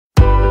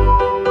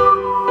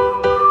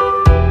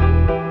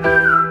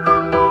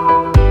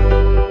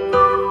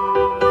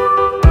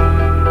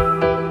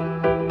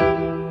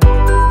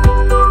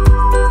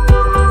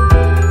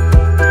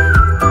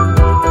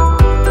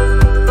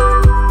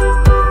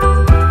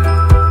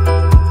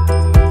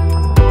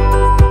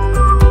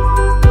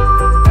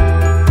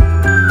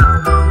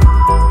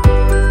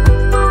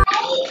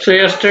So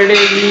yesterday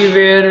we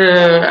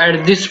were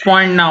at this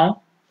point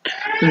now.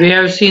 We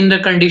have seen the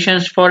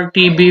conditions for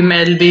T-beam,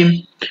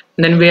 L-beam.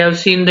 Then we have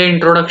seen the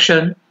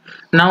introduction.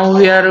 Now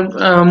we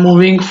are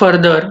moving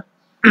further.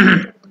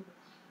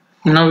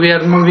 Now we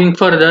are moving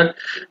further.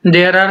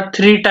 There are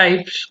three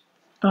types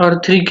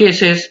or three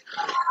cases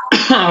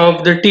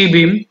of the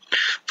T-beam.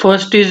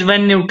 First is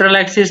when neutral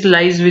axis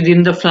lies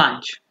within the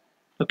flange.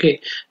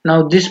 Okay,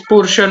 now this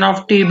portion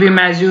of T-beam,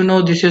 as you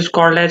know, this is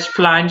called as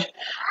flange.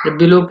 The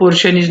below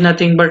portion is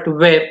nothing but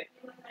web.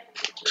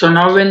 So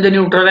now when the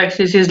neutral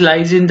axis is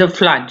lies in the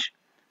flange.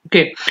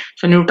 Okay,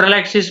 so neutral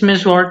axis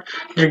means what?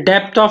 The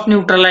depth of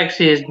neutral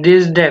axis,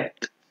 this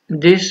depth,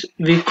 this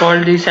we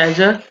call this as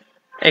a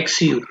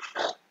XU.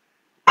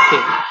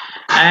 Okay,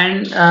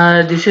 and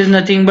this is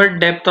nothing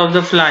but depth of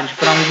the flange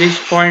from this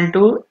point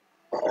to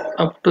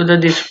up to the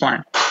this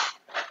point.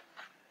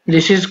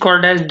 This is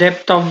called as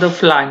depth of the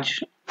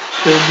flange.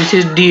 So this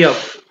is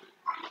DF.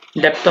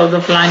 Depth of the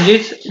flange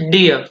is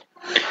DF.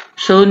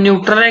 So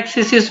neutral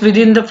axis is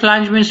within the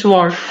flange means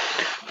what?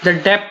 The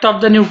depth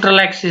of the neutral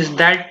axis,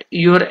 that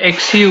your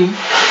XU,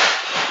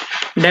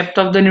 depth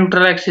of the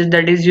neutral axis,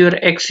 that is your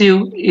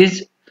XU,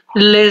 is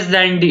less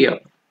than DF.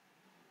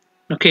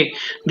 Okay,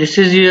 this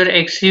is your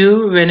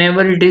XU.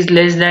 Whenever it is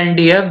less than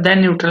DF,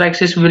 then neutral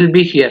axis will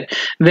be here.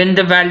 When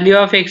the value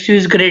of XU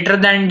is greater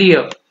than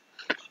DF.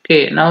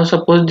 Okay, now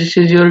suppose this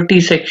is your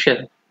T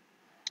section.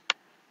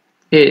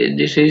 Okay,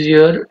 this is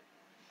your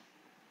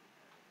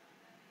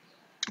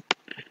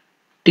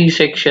T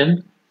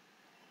section.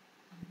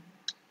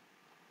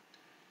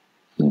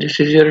 This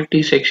is your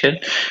T section.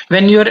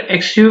 When your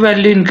XU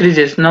value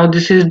increases, now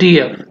this is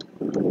DF.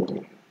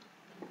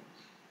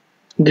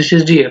 This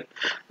is DF.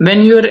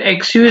 When your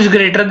XU is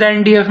greater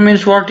than DF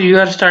means what? You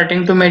are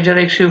starting to measure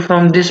XU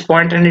from this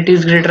point and it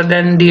is greater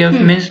than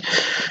DF means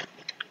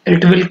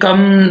it will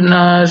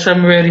come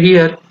somewhere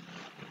here.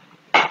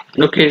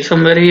 Okay,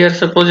 somewhere here,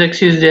 suppose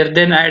XU is there,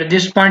 then at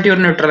this point your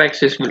neutral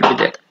axis will be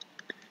there.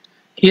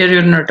 Here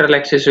your neutral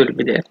axis will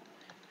be there.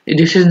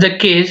 This is the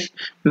case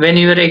when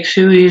your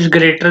XU is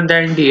greater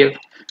than DF.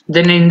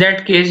 Then in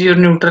that case your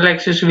neutral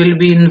axis will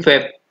be in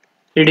web.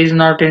 It is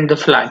not in the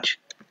flange.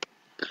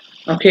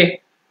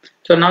 Okay.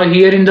 So now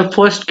here in the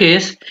first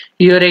case,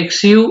 your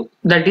XU,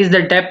 that is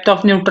the depth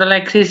of neutral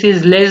axis,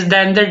 is less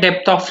than the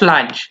depth of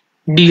flange.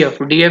 DF.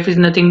 DF is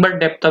nothing but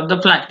depth of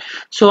the flange.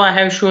 So I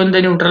have shown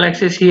the neutral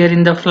axis here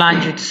in the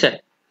flange itself.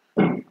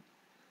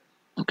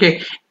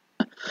 Okay.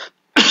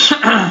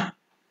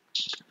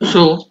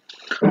 So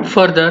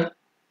further,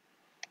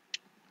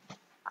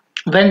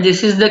 when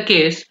this is the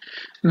case,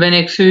 when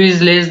XU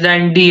is less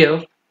than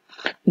DF,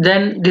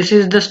 then this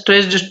is the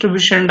stress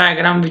distribution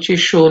diagram which is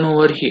shown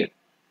over here.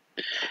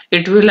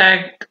 It will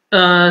act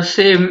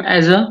same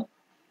as a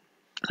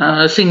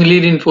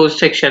singly reinforced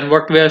section,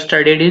 what we have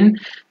studied in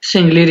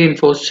singly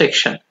reinforced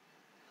section.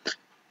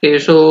 Okay,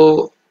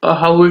 so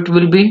how it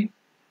will be?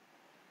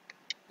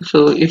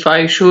 So if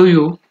I show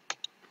you,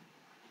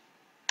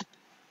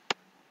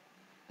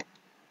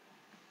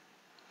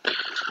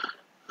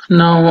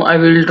 now I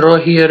will draw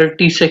here a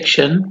T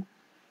section.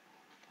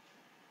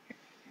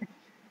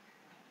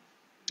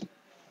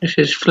 This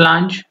is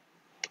flange.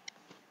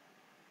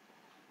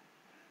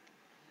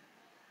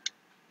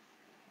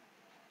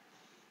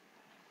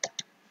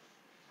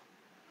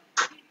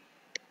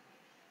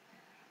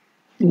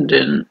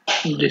 Then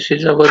this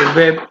is our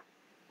web.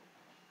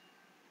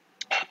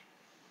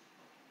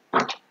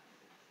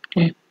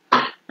 Okay,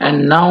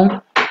 and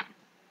now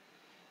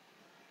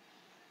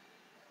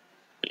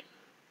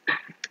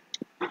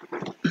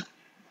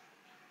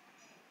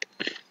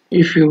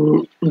if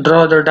you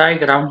draw the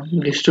diagram,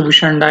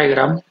 distribution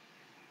diagram,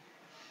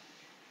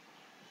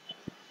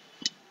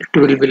 it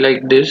will be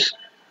like this.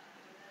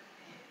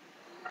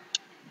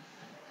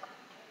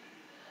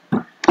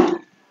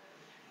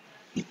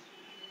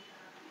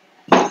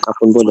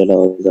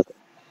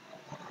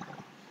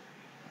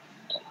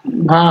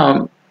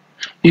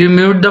 You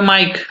mute the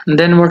mic,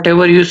 then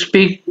whatever you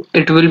speak,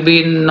 it will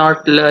be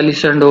not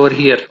listened over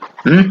here.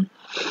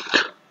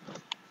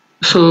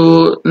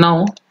 So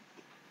now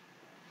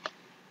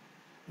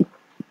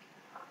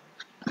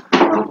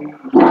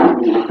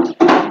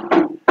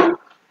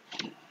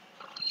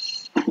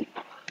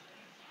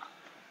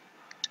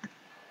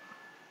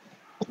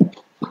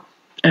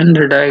and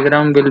the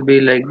diagram will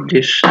be like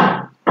this.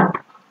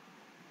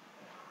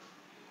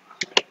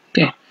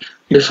 Okay,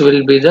 this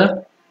will be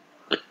the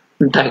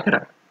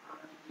diagram.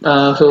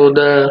 So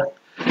the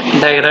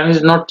diagram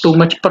is not too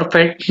much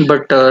perfect,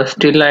 but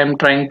still I am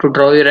trying to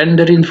draw here, and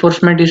the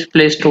reinforcement is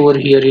placed over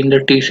here in the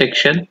T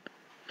section.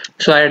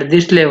 So at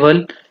this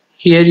level,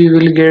 here you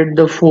will get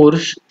the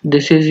force.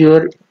 This is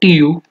your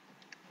TU.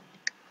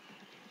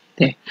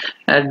 Okay.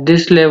 At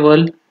this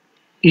level,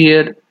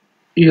 here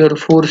your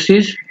force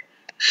is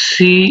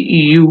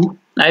CU.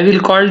 I will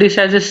call this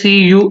as a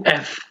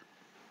CUF.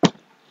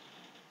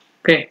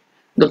 Okay,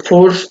 the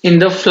force in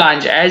the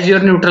flange, as your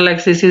neutral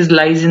axis is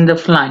lies in the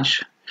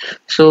flange.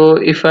 So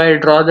if I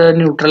draw the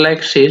neutral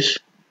axis,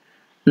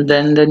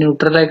 then the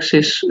neutral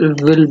axis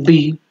will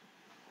be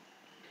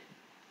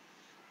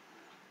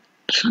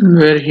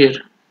somewhere here.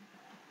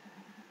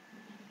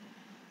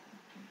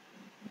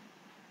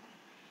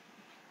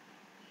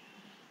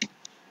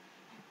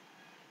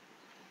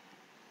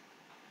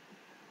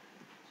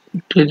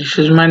 Okay, this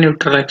is my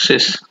neutral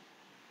axis.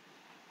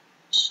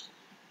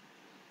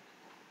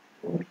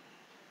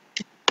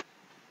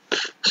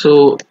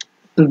 So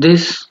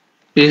this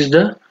is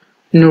the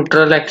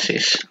neutral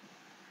axis.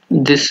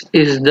 This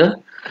is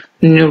the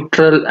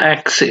neutral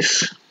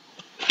axis.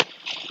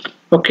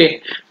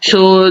 Okay,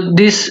 so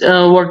this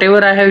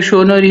whatever I have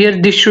shown over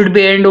here, this should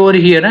be end over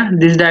here. Huh?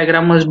 This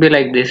diagram must be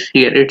like this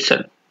here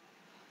itself.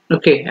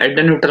 Okay, at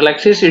the neutral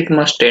axis it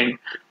must end.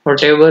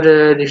 Whatever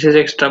this is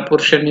extra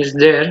portion is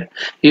there,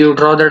 you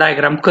draw the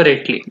diagram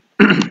correctly.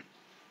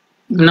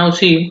 Now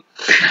see,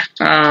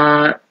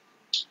 uh,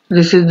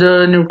 this is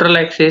the neutral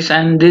axis,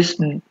 and this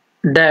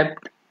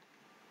depth,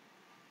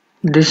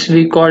 this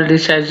we call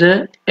this as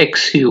a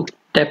XU,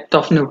 depth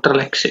of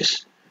neutral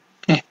axis.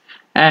 Okay,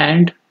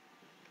 and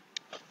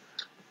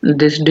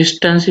this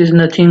distance is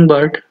nothing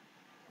but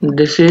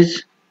this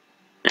is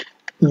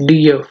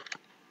df.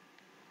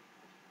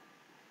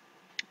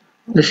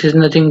 This is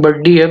nothing but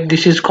df.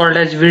 This is called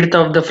as width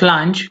of the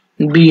flange,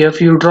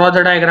 bf. You draw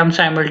the diagram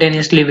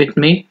simultaneously with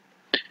me.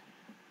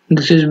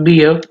 This is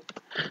bf,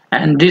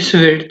 and this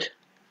width,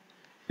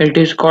 it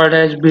is called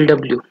as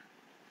bw,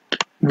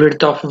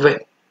 width of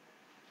web.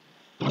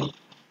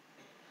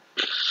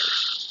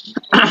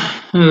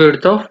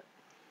 Width of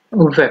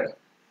web.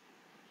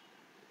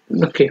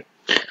 Okay,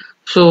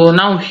 so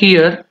now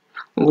here,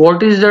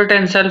 what is the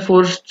tensile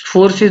force?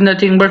 Force is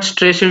nothing but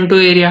stress into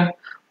area.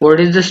 What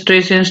is the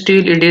stress in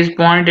steel? It is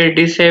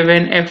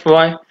 0.87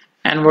 Fy.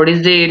 And what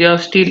is the area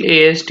of steel?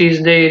 AST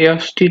is the area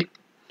of steel.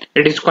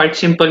 It is quite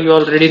simple, you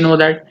already know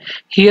that.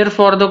 Here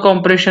for the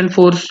compression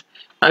force,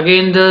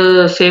 again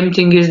the same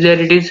thing is there.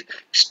 It is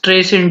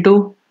stress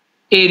into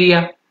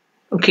area.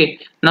 Okay,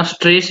 now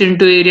stress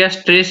into area,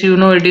 stress you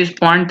know it is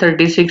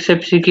 0.36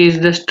 fck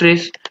is the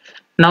stress.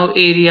 Now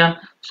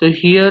area, so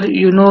here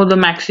you know the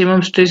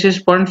maximum stress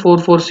is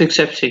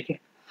 0.446 fck.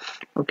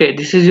 Okay,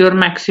 this is your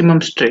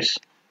maximum stress.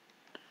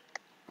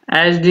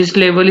 As this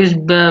level is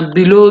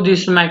below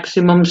this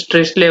maximum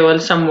stress level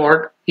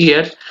somewhat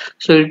here,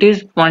 so it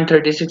is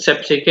 0.36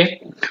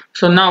 fck.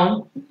 So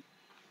now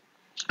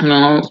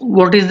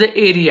what is the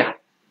area?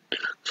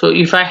 So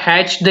if I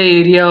hatch the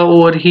area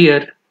over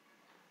here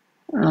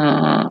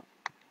uh,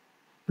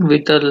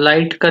 with a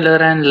light color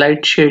and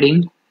light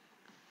shading,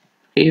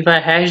 if I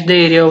hash the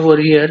area over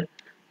here,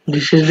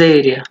 this is the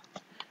area.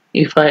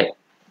 If I,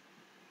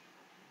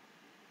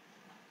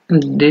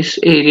 this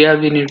area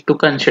we need to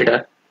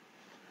consider.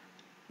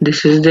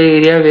 This is the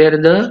area where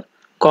the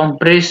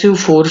compressive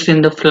force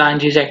in the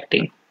flange is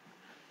acting.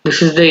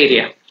 This is the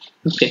area.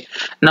 Okay.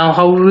 Now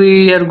how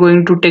we are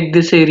going to take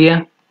this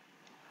area?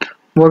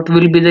 What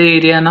will be the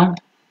area now?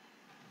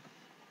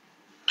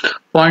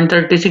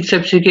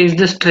 0.36 fck is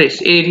the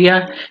stress.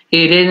 Area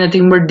is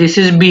nothing but this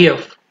is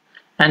BF.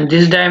 And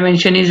this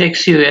dimension is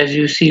XU, as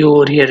you see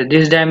over here.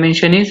 This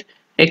dimension is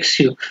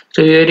XU.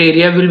 So your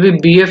area will be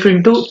BF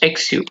into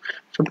XU.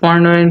 So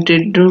 0.1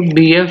 into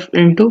BF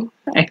into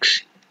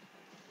X.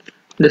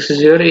 This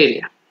is your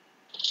area.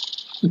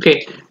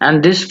 Okay,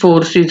 and this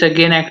force is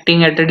again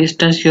acting at a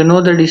distance. You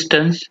know the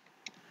distance.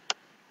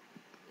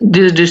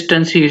 This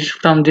distance is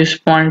from this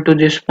point to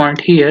this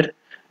point here.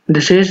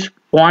 This is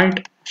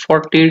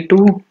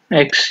 0.42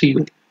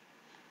 XU.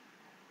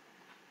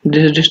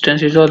 This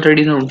distance is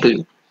already known to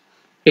you.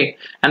 Okay,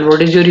 and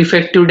what is your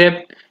effective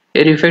depth?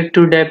 Your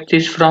effective depth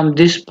is from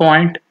this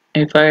point.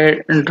 If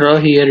I draw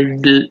here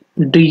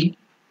D,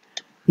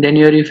 then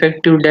your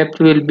effective depth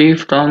will be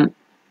from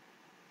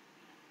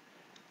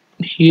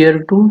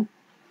here to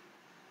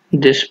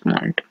this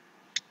point.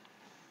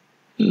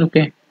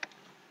 Okay,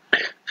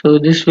 so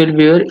this will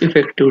be your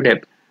effective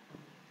depth.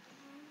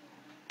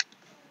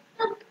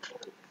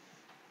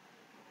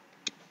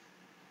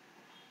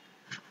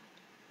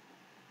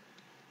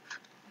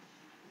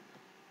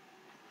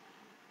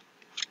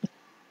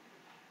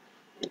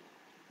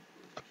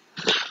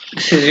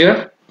 This is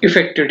your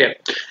effective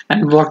depth,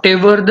 and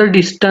whatever the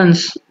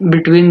distance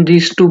between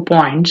these 2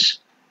 points,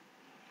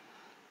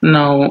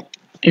 now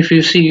if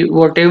you see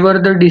whatever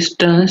the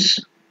distance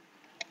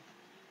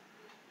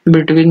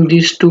between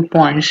these 2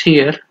 points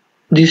here,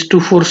 these two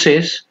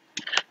forces,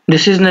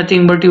 this is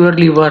nothing but your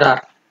lever arm.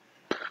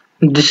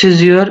 This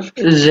is your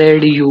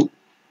ZU.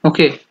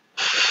 Okay,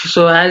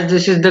 so as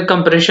this is the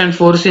compression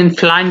force in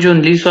flange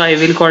only, so I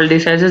will call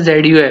this as a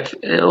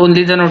ZUF.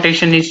 Only the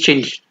notation is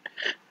changed,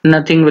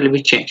 nothing will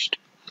be changed.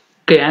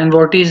 Okay, and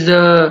what is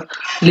the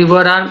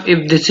lever arm?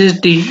 If this is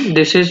D,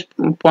 this is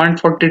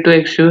 0.42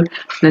 XU,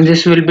 then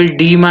this will be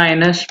D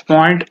minus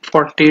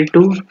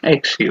 0.42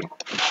 XU.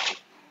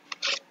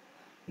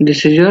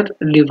 This is your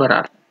lever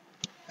arm.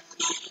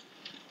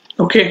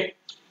 Okay,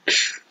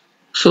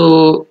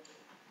 so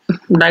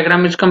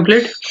diagram is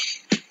complete.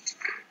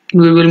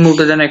 We will move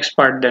to the next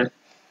part then.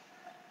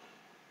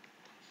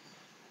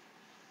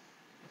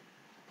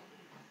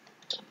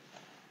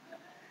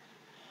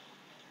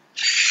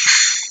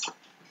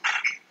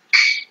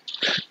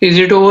 Is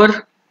it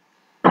over?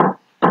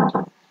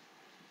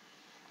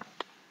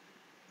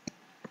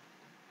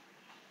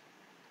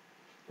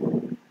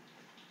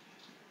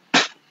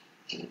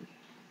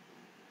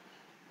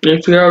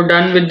 If you are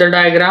done with the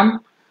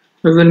diagram,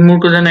 we will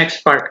move to the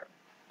next part.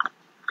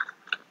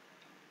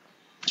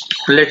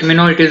 Let me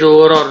know it is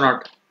over or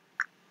not.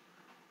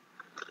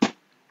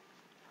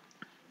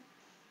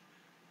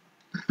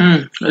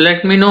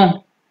 Let me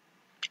know.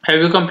 Have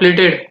you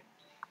completed?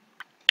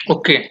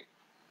 Okay.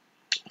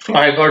 So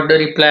I got the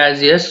reply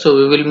as yes. So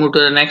we will move to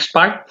the next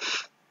part.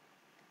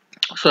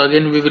 So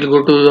again we will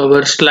go to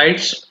our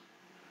slides.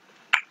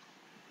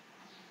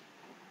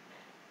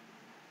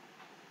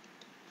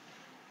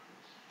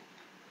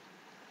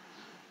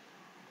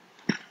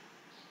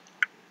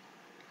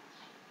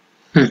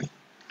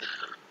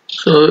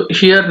 So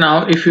here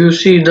now if you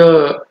see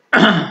the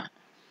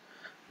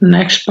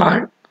next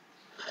part.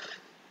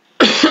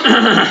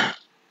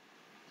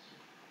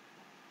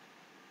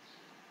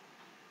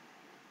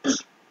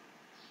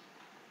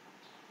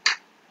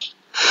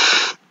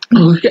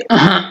 Okay.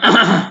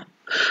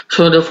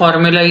 So the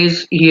formula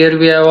is here,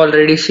 we have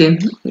already seen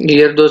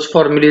here, those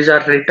formulas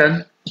are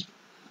written.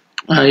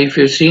 If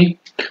you see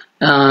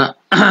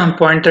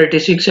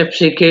 0.36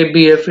 FCK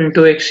BF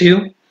into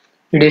XU,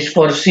 it is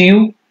for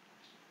CU,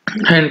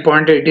 and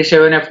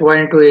 0.87 FY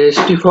into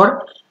AST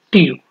for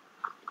TU,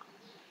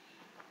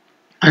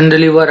 and the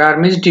lever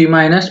arm is D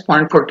minus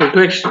 0.42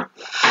 XU.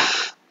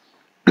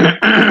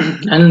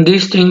 And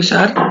these things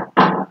are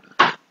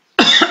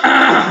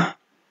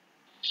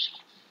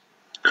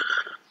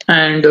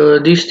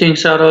these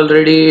things are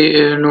already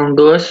known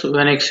to us.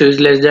 When XU is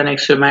less than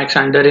XU max,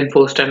 under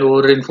reinforced and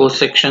over reinforced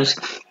sections,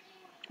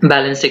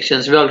 balance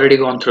sections, we already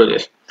gone through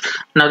this.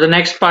 Now the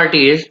next part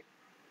is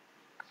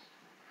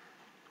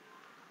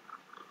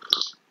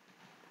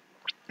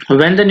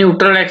when the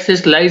neutral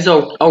axis lies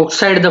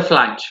outside the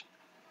flange.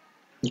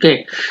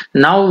 Okay,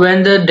 now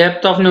when the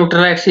depth of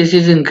neutral axis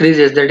is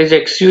increases, that is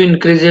XU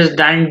increases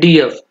than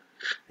DF,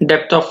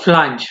 depth of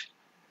flange.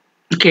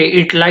 Okay,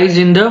 it lies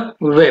in the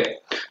web.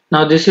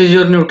 Now this is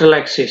your neutral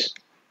axis.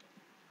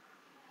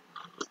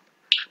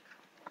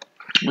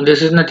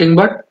 This is nothing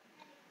but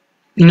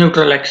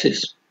neutral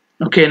axis.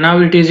 Okay, now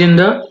it is in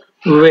the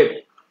web.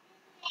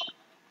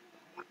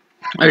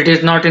 It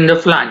is not in the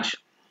flange.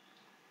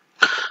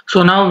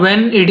 So now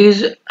when it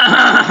is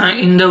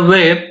in the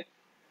web,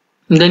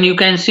 then you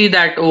can see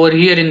that over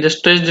here in the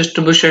stress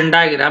distribution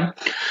diagram,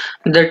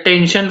 the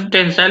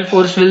tensile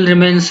force will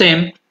remain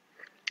same,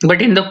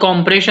 but in the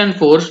compression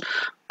force,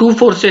 two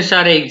forces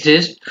are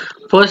exist.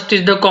 First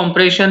is the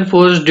compression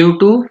force due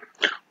to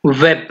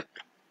web.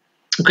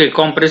 Okay,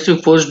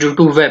 compressive force due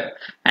to web,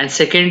 and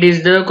second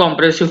is the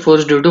compressive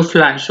force due to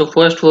flange. So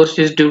first force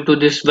is due to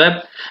this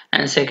web,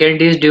 and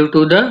second is due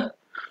to the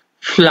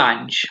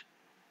flange.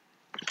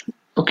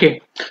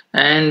 Okay,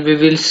 and we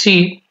will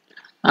see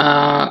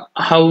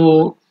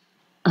how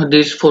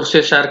these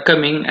forces are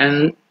coming.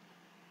 And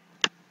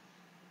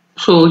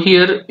so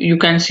here you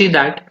can see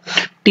that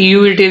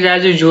TU, it is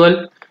as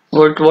usual.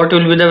 What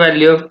will be the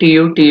value of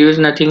TU? TU is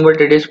nothing but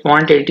it is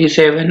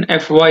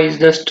 0.87. Fy is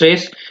the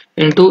stress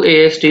into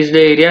AST is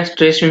the area.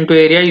 Stress into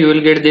area, you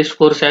will get this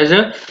force as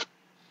a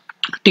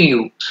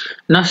TU.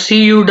 Now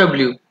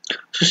CUW.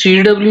 So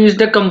CUW is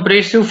the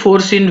compressive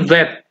force in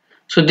web.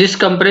 So this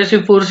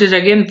compressive force is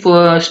again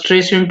for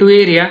stress into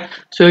area.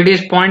 So it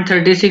is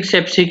 0.36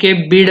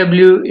 FCK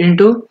BW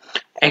into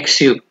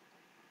XU.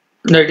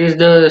 That is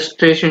the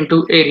stress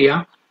into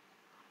area.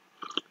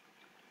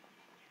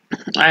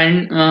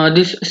 And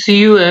this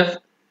CUF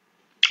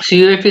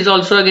is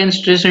also again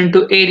stress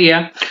into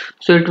area.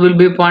 So it will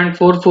be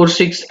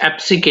 0.446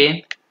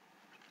 FCK.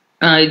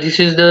 This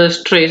is the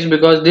stress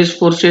because this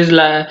force is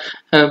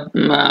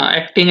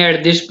acting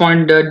at this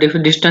point. The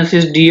distance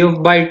is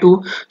df by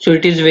 2, so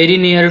it is very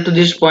near to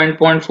this point,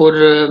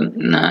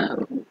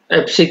 0.4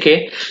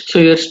 FCK. So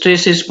your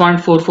stress is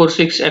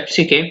 0.446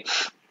 FCK,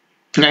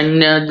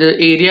 and the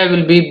area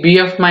will be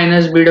BF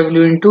minus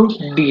BW into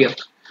DF.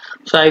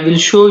 So I will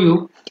show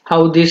you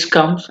how this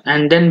comes,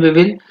 and then we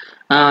will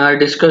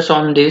discuss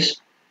on this.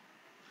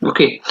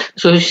 Okay,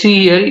 so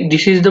see here,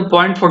 this is the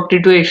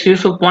 0.42 XU,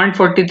 so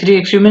 0.43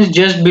 XU means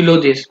just below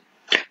this,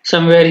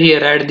 somewhere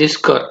here at this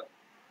curve.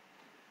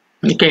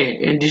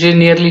 Okay, and this is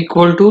nearly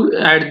equal to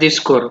at this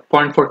curve,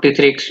 0.43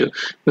 XU,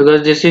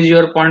 because this is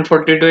your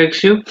 0.42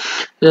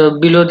 XU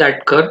below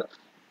that curve,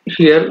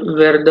 here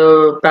where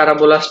the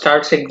parabola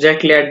starts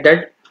exactly at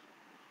that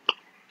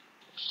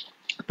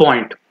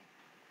point.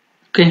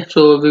 Okay,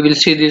 so we will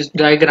see this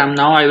diagram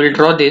now. I will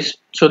draw this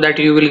so that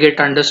you will get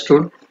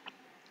understood.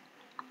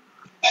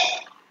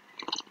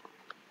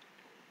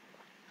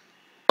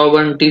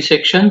 One T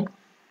section.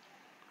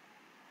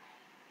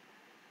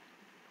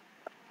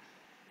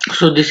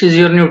 So this is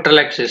your neutral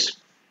axis.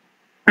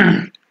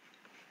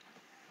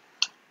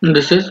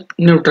 This is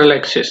neutral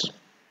axis.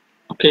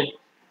 Okay.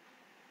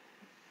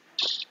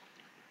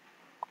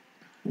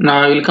 Now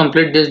I will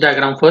complete this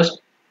diagram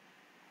first.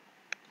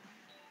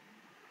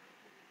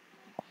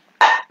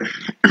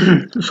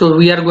 So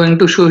we are going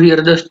to show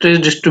here the stress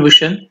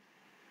distribution.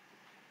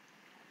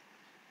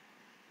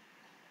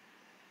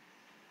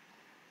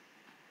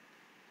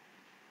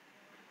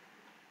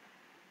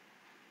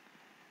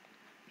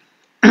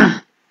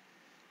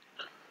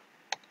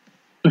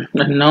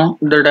 And now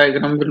the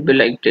diagram will be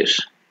like this.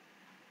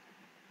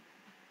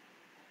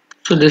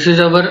 So this is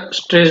our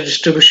stress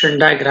distribution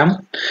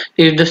diagram.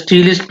 If the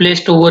steel is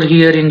placed over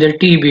here in the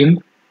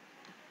T-beam,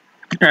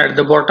 at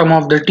the bottom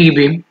of the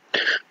T-beam,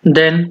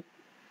 then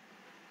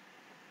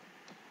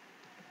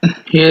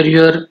here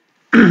your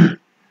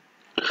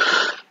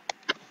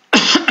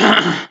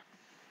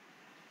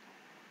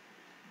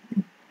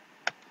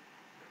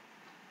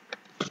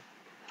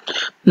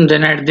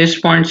then at this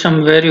point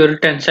somewhere your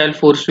tensile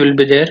force will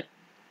be there.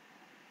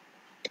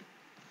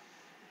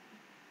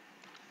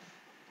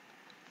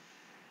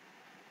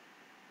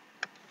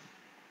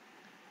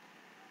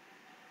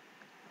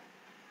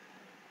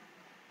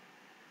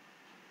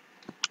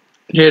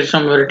 Here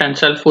somewhere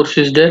tensile force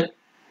is there.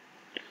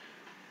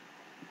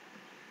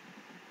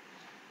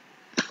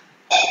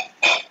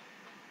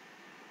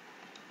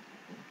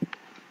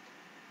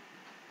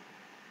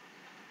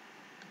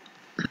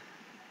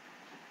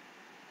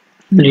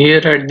 Here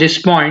at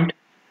this point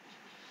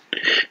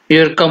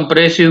your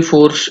compressive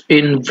force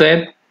in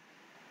web.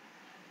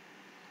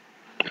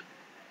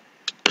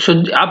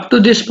 So up to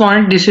this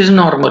point this is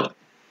normal.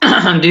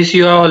 This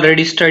you have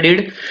already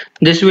studied.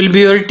 This will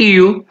be your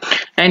TU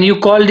and you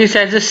call this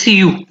as a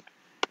CU.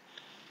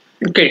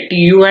 Okay,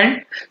 TU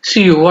and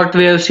CU, what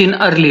we have seen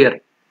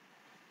earlier.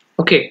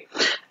 Okay,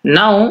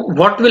 now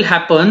what will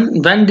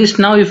happen when this,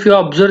 now if you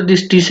observe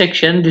this T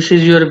section, this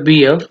is your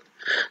BF,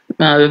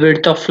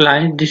 width of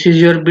flange, this is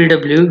your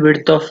BW,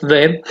 width of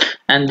web,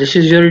 and this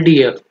is your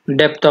DF,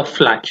 depth of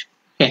flange.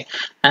 Okay,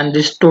 and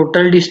this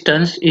total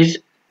distance is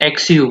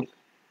XU.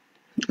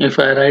 If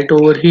I write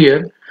over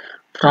here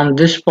from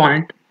this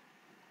point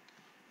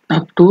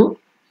up to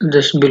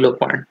this below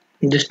point,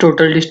 this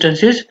total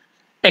distance is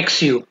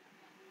XU.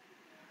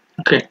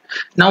 Okay,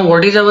 now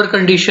what is our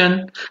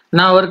condition?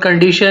 Now our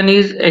condition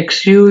is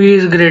XU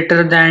is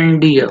greater than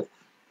DF.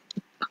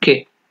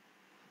 Okay,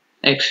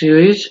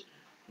 XU is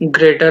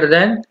greater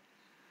than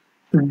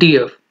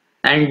DF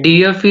and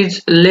DF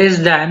is less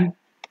than,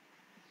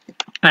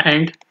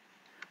 and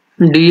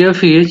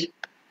DF is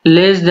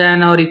less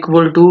than or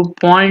equal to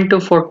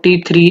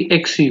 0.43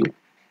 XU.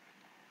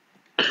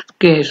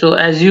 Okay, so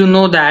as you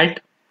know,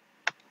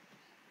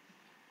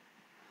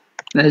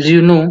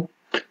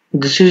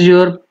 this is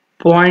your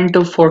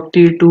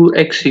 0.42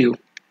 XU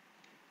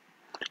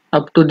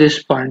up to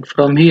this point,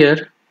 from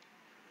here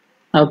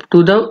up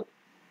to the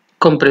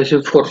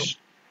compressive force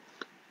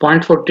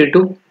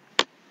 0.42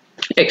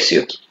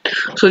 XU.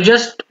 So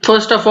just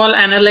first of all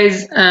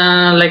analyze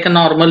like a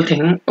normal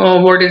thing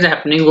what is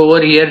happening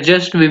over here,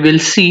 just we will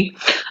see,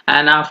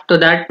 and after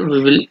that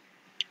we will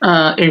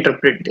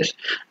interpret this.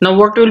 Now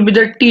what will be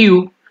the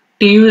TU?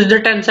 TU is the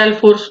tensile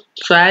force.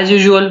 So as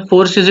usual,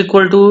 force is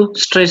equal to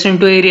stress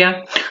into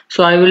area.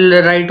 So I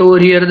will write over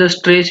here the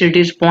stress, it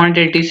is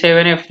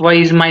 0.87 Fy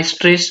is my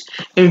stress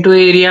into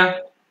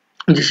area.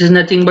 This is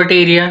nothing but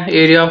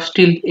area of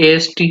steel,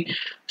 AST.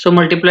 So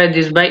multiply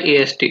this by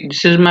AST.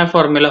 This is my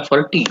formula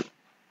for TU.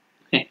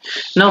 Okay.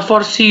 Now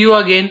for CU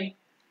again,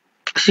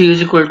 CU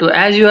is equal to,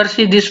 as you are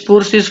see, this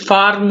force is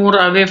far more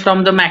away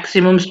from the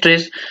maximum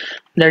stress,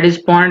 that is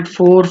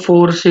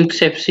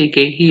 0.446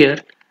 FCK. Here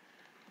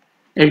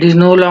it is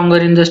no longer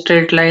in the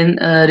straight line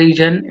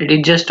region, it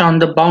is just on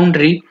the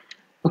boundary.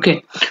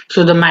 Okay,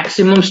 so the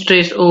maximum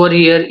stress over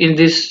here in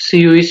this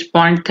CU is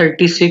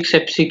 0.36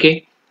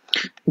 FCK.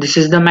 This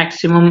is the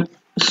maximum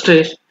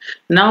stress.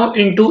 Now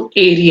into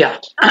area.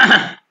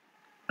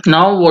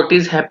 Now what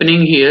is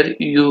happening here,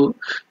 you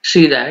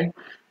see that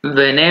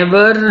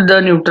whenever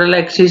the neutral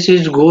axis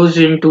is goes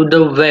into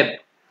the web,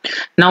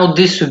 now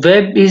this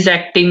web is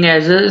acting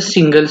as a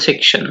single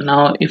section.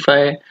 Now if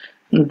I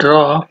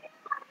draw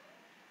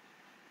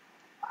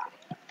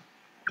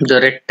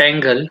the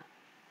rectangle,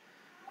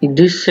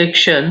 this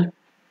section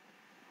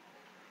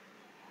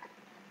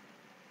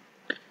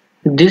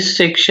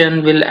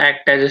will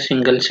act as a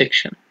single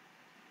section.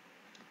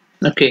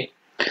 Okay,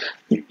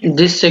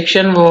 this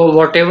section,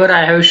 whatever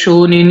I have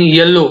shown in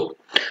yellow,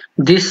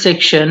 this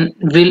section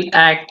will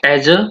act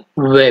as a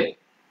web.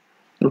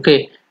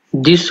 Okay,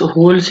 this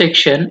whole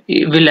section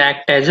will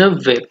act as a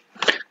web.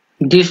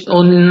 This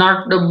only,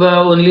 not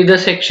only the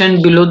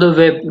section below the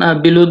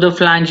web, below the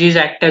flanges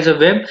act as a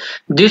web,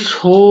 this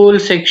whole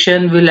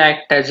section will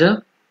act as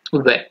a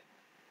web.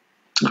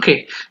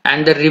 Okay,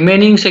 and the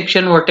remaining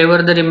section,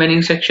 whatever the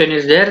remaining section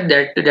is there,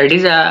 that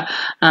is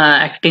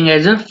acting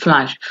as a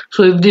flange.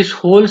 So if this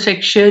whole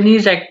section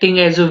is acting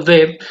as a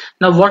web,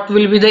 now what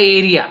will be the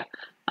area?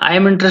 I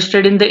am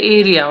interested in the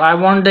area, I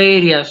want the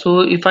area.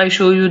 So if I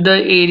show you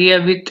the area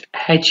with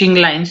hatching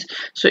lines,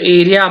 so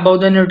area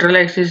above the neutral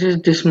axis is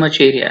this much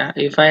area.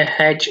 If I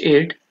hatch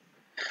it,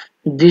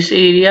 this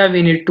area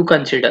we need to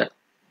consider,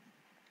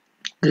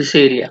 this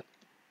area.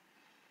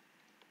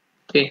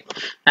 Okay,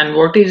 and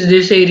what is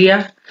this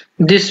area?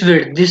 This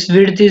width is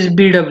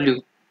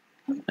BW.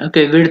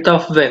 Okay, width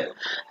of web,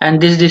 and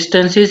this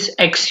distance is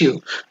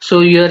XU. So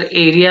your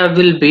area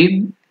will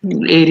be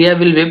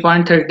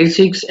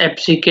 0.36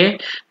 FCK,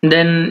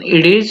 then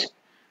it is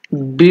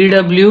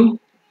BW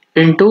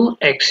into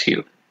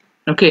XU.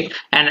 Okay,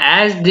 and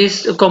as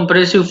this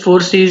compressive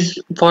force is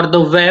for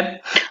the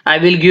web, I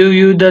will give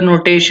you the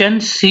notation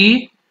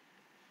CUW.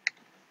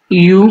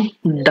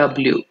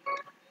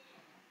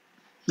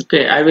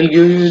 Okay, I will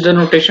give you the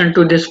notation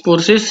to this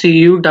force is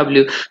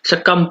CUW. So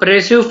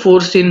compressive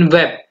force in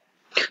web.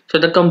 So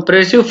the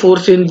compressive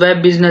force in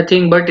web is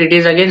nothing but it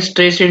is again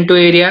stress into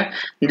area.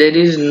 There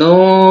is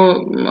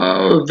no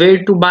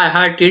way to by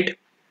heart it.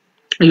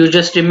 You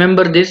just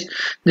remember this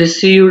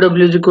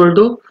CUW is equal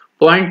to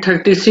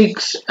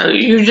 0.36.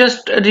 You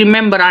just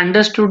remember,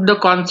 understood the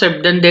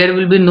concept, then there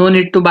will be no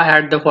need to by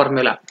heart the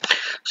formula.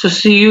 So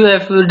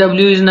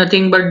CUFW is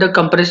nothing but the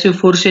compressive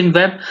force in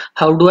web.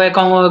 How do I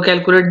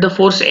calculate the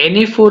force?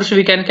 Any force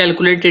we can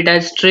calculate it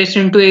as stress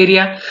into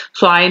area.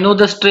 So I know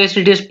the stress,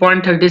 it is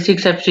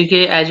 0.36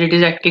 FCK as it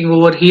is acting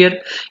over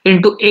here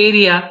into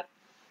area.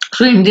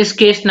 So in this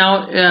case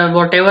now,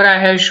 whatever I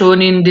have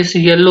shown in this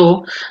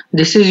yellow,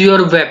 this is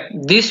your web.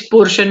 This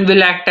portion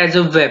will act as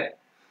a web.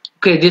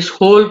 Okay, this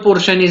whole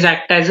portion is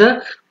act as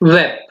a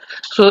web.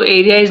 So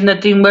area is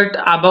nothing but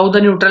above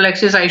the neutral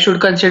axis I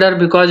should consider,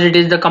 because it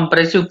is the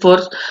compressive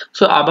force.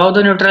 So above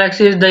the neutral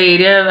axis, the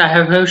area I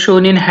have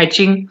shown in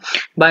hatching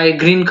by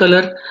green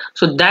color.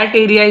 So that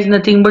area is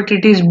nothing but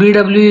it is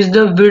BW is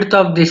the width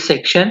of this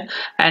section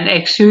and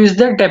XU is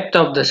the depth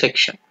of the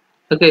section.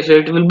 Okay, so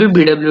it will be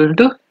BW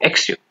into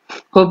XU.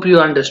 Hope you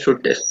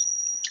understood this.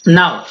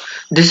 Now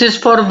this is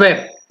for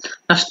web.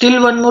 Now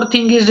still one more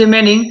thing is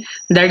remaining,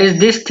 that is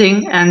this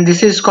thing, and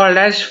this is called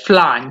as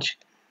flange.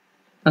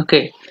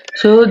 Okay,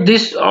 so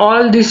this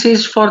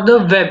is for the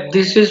web,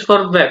 this is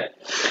for web.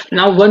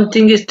 Now one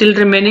thing is still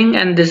remaining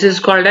and this is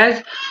called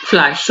as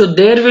flange. So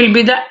there will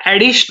be the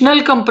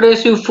additional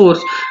compressive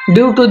force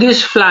due to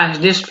this flange.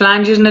 This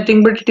flange is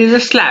nothing but it is a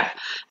slab,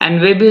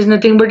 and web is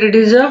nothing but it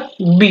is a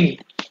beam.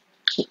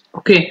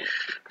 Okay,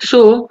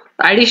 so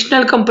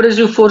additional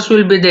compressive force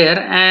will be there,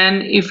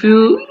 and if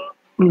you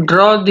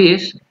draw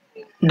this,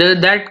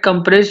 that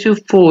compressive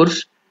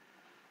force,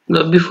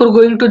 before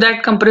going to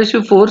that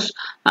compressive force,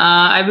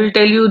 I will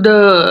tell you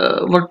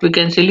the what we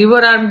can say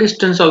lever arm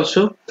distance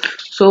also.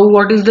 So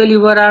what is the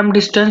lever arm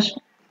distance?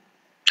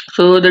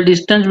 So the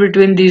distance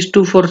between these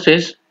two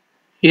forces,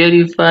 here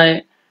if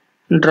I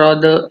draw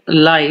the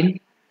line,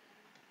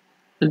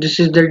 this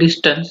is the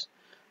distance.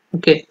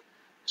 Okay,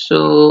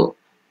 so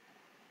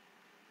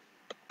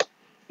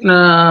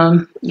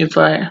if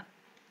I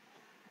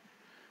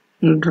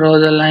draw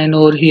the line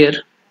over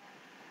here,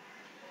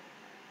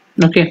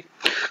 okay,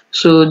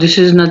 so this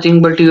is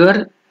nothing but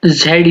your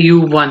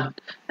ZU1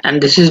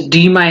 and this is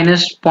D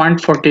minus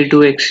 0.42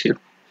 XU.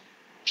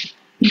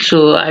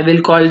 So I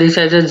will call this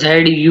as a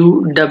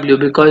ZUW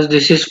because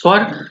this is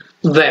for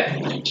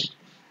web.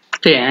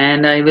 Okay,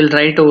 and I will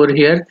write over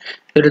here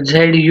your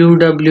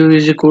ZUW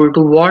is equal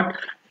to what?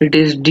 It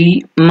is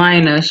D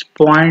minus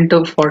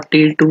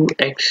 0.42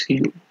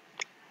 XU.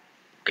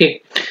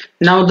 Okay,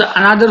 now the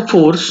another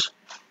force,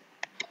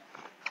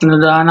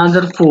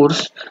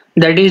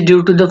 that is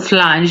due to the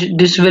flange,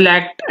 this will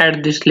act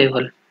at this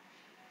level.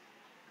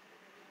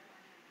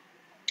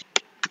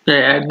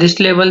 At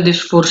this level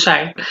this force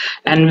act,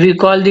 and we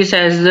call this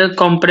as the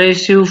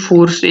compressive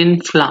force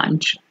in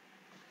flange.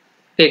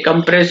 Okay,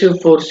 compressive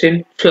force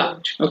in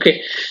flange.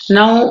 Okay,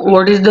 now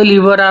what is the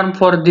lever arm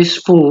for this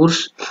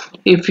force?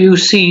 If you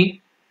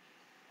see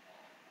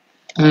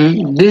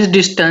this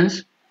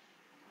distance,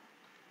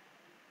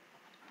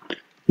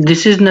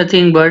 this is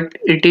nothing but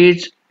it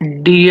is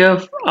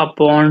df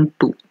upon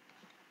 2.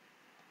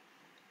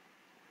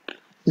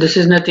 This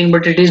is nothing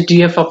but it is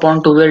df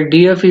upon 2, where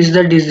df is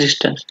the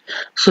distance.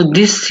 So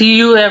this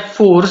CUF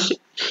force,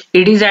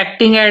 it is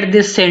acting at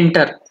the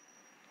center.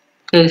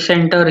 Okay,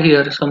 center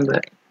here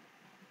somewhere.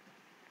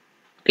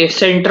 Okay,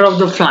 center of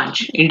the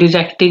flange. It is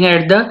acting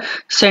at the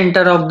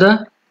center of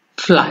the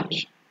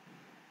flange.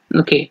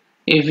 Okay,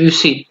 if you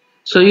see.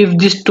 So if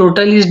this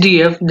total is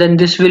df, then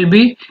this will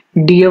be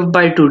df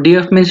by 2.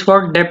 Df means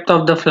what? Depth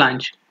of the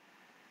flange.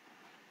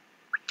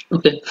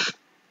 Okay.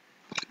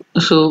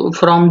 So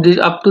from this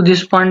up to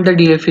this point the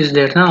df is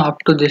there now, up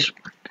to this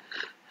point.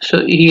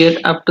 So here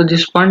up to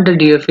this point the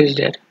df is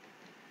there.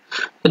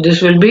 So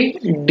this will be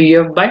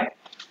df by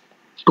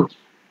 2.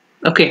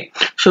 Okay,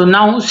 so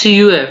now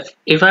CUF,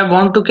 if I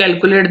want to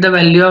calculate the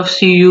value of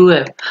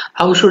CUF,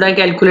 how should I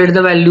calculate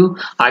the value?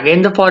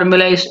 Again the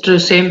formula is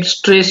same,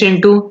 stress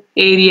into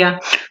area.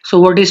 So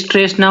what is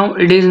stress now?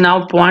 It is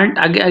now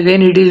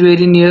again it is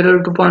very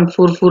nearer to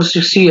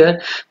 0.446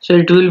 here, so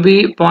it will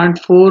be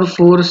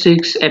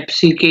 0.446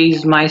 FCK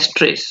is my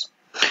stress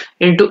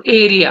into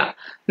area.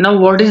 Now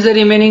what is the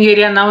remaining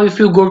area? Now if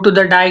you go to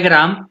the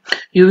diagram,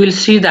 you will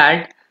see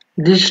that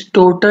this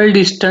total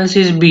distance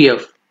is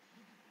BF.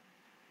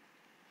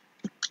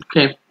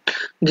 Okay,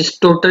 this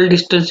total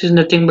distance is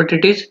nothing but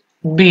it is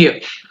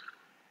BF.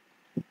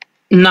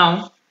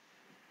 Now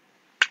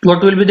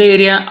what will be the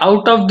area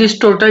out of this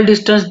total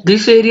distance?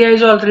 This area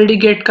is already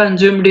get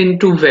consumed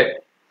into web.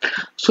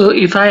 So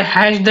if I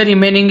hash the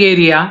remaining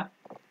area,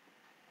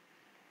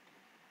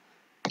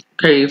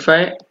 okay, if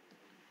I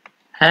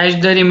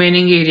hash the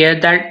remaining area,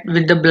 that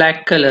with the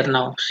black color,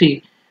 now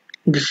see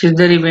This is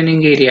the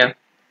remaining area.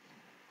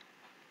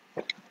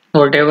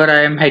 Whatever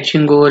I am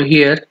hatching over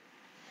here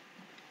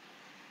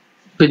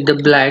with the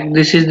black,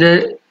 this is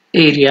the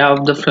area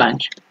of the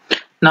flange.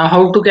 Now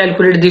how to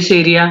calculate this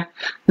area?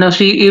 Now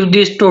see, if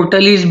this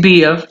total is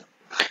BF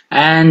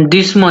and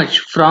this much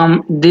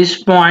from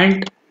this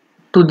point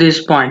to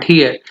this point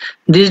here,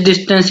 this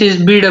distance is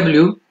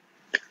BW.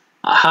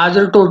 हा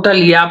जर total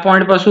या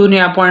point पासून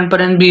या point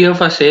पर्यंत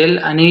BF असेल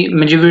आणि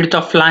म्हणजे width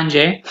of flange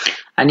आहे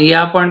आणि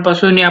या पॉइंट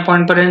पासून या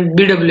पॉइंट पर्यंत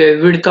BW आहे,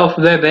 विड्थ ऑफ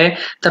वेब आहे,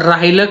 तर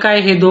राहिलं काय,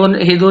 हे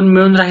दोन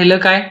मिळून राहिलं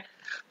काय?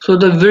 So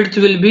the width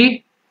will be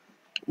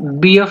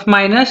BF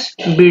minus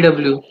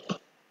BW.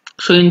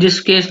 So in this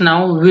case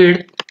now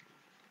width,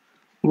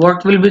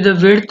 what will be the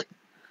width?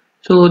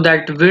 So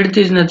that width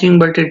is nothing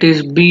but it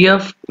is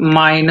BF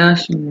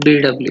minus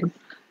BW.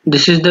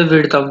 This is the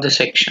width of the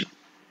section.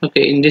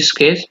 Okay, in this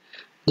case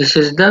this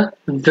is the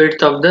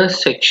width of the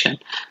section.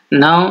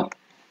 Now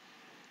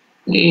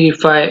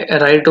if I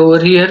write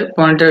over here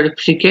pointer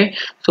CK,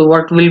 so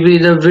what will be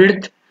the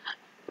width?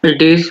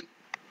 It is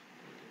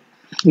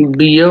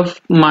BF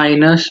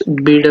minus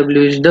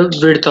BW is the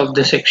width of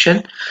the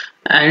section.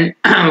 And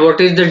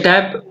what is the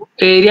depth?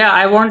 Area,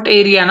 I want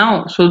area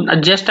now, so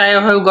just I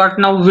have got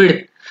now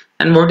width.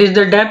 And what is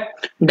the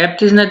depth?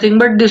 Depth is nothing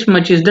but this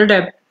much is the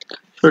depth.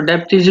 So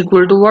depth is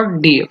equal to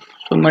what? DF.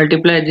 So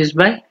multiply this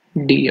by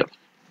DF.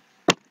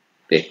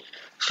 Okay,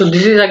 so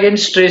this is again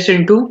stress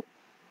into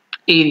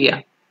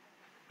area.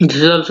 This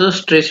is also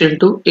stress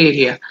into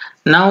area.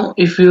 Now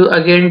if you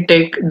again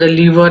take the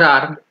lever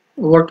arm,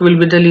 what will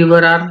be the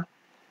lever arm?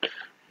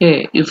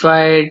 Okay, if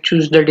I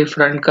choose the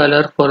different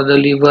color for the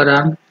lever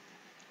arm,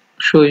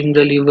 showing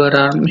the lever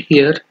arm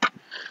here,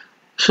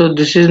 so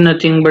this is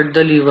nothing but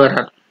the lever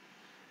arm.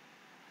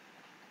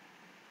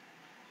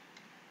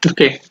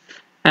 Okay,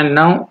 and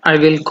now I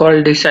will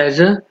call this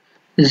as a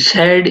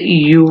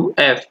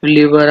ZUF,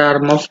 lever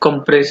arm of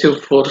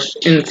compressive force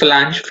in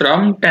flange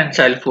from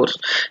tensile force.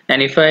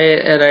 And if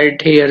I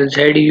write here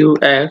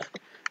ZUF,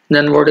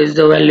 then what is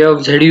the value of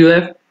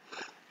ZUF?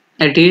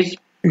 It is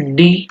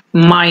D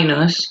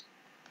minus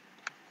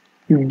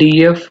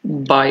DF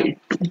by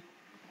 2.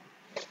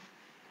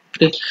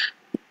 Okay,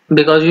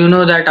 because you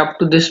know that up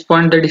to this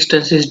point the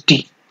distance is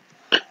D.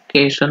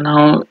 Okay, so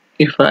now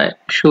if I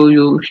show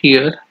you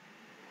here,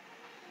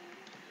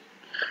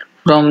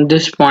 from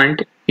this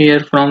point here,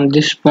 from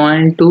this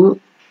point to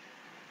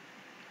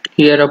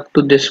here up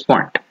to this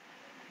point,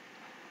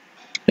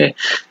 okay,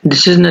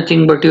 this is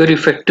nothing but your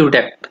effective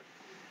depth.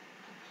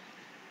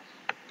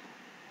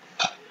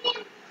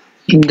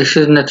 This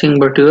is nothing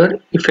but your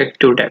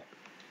effective depth,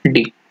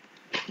 D.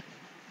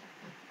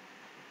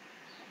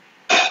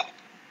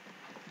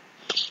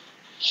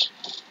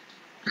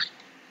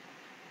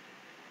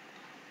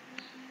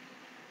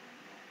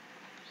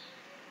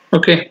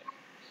 Okay,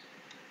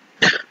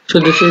 so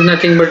this is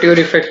nothing but your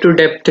effective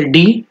depth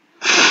D,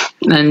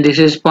 and this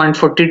is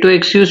 0.42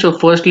 XU. So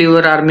first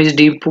lever arm is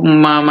D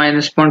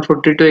minus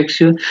 0.42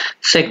 XU.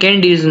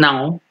 Second is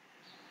now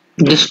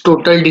this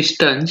total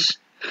distance,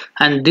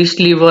 and this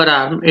lever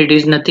arm, it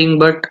is nothing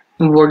but,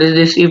 what is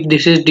this? If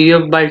this is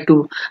DF by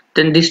 2,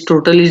 then this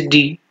total is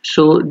D.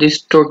 So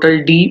this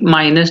total D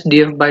minus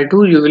DF by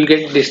 2, you will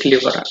get this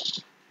lever arm.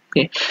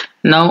 Okay,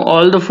 now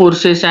all the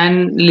forces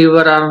and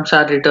lever arms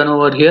are written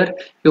over here.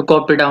 You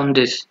copy down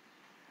this.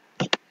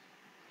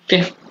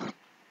 Okay,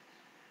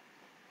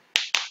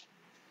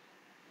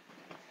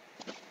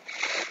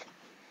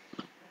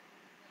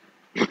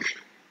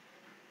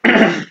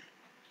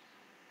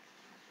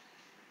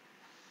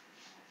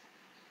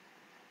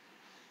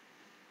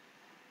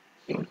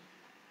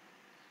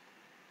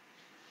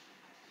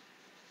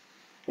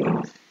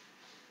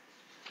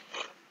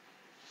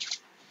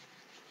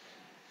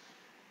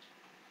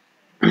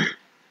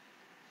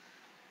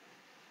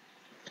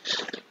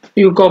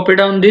 you copy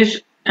down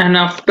this, and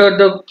after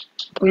the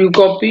you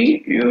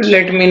copy, you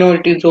let me know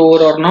it is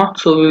over or not.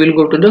 So we will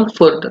go to the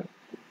further.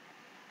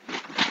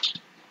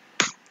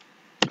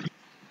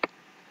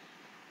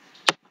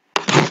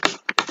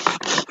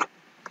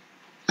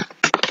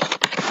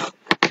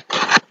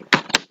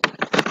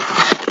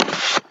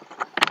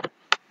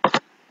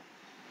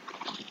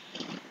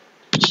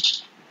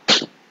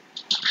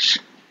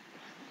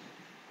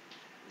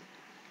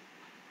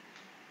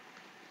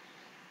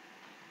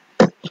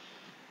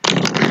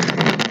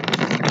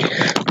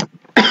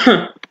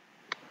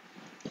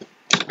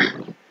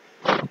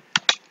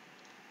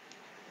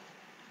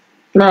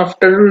 Now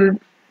after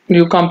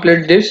you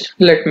complete this,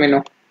 let me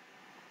know.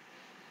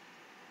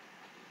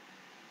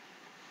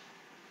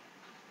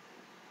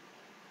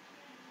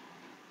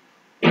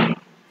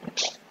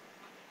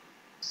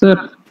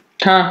 Sir,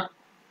 Huh?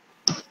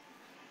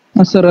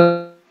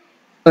 sir,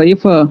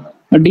 if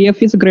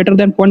DF is greater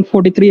than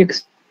 0.43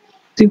 x,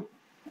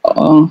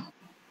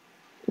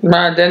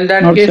 Then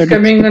that not case said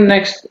coming the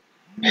next.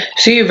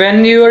 See,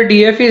 when your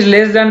DF is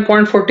less than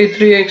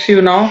 0.43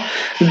 XU now,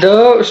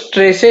 the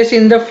stresses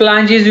in the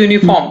flange is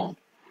uniform.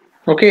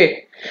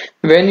 Okay,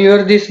 when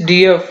your this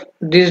DF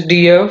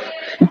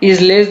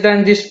is less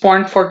than this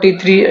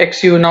 0.43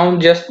 XU. Now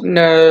just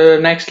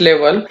next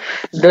level,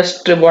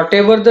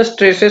 whatever the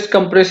stresses,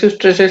 compressive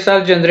stresses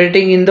are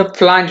generating in the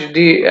flange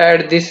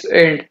at this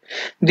end,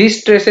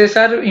 these stresses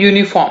are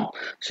uniform,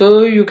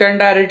 so you can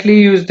directly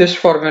use this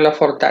formula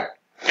for that.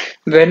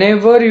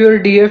 Whenever your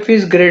DF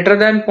is greater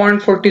than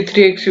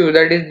 0.43 XU,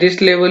 that is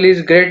this level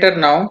is greater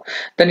now,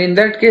 then in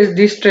that case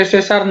these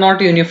stresses are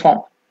not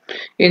uniform.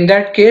 In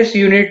that case,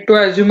 you need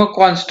to assume a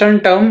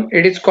constant term.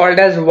 It is called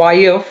as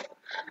YF,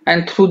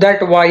 and through that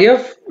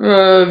YF,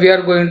 we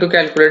are going to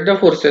calculate the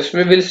forces.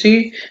 We will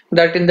see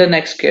that in the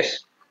next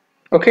case.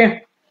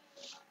 Okay.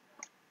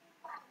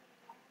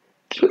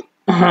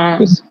 Uh,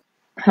 Yes.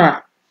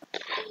 huh.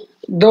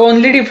 The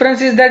only difference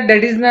is that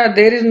there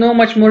is no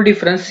much more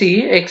difference.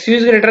 See, XU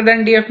is greater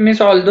than DF means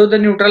although the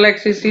neutral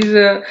axis is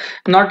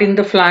not in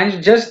the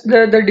flange, just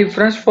the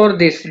difference for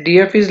this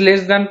DF is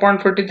less than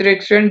 0.43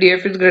 XU and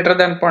DF is greater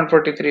than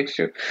 0.43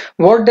 XU.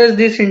 What does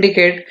this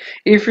indicate?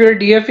 If your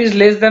DF is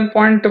less than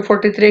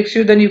 0.43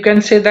 XU, then you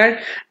can say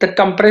that the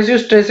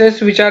compressive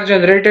stresses which are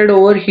generated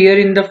over here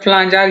in the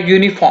flange are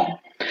uniform,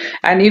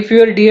 and if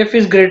your DF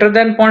is greater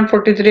than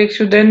 0.43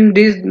 XU, then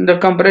the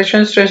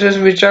compression stresses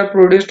which are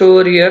produced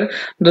over here,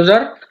 those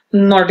are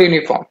not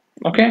uniform.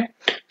 Okay,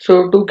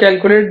 so to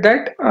calculate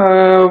that,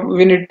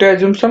 we need to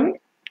assume some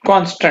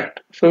constant,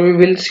 so we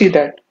will see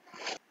that.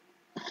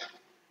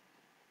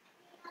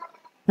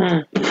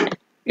 Hmm.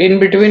 In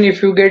between,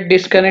 if you get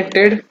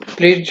disconnected,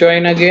 please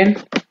join again.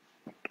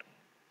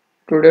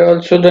 Today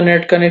also the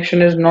net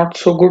connection is not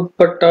so good,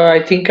 but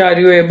I think, are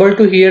you able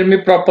to hear me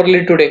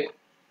properly today?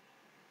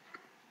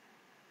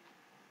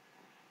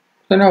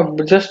 No,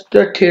 just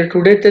that here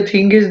today the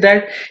thing is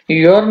that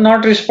you're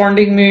not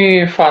responding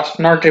me fast,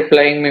 not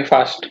replying me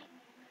fast.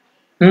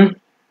 Hmm?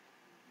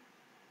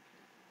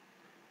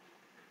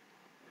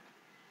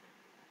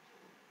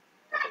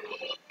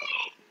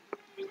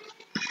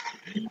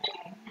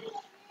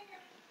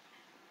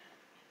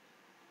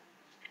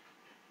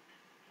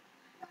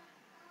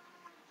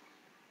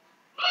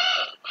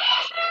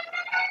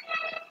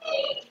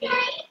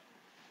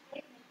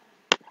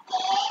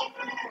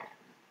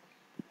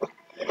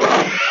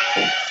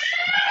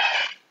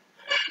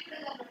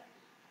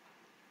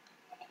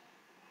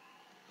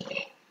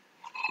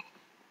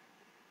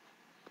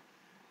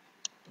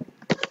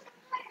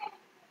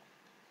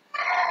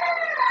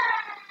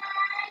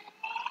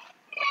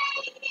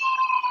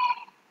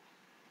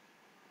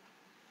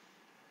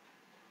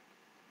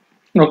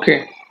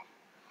 Okay.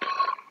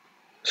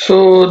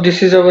 So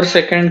this is our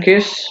second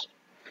case.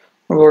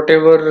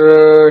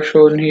 Whatever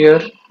shown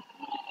here.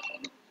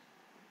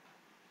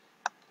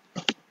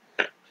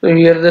 So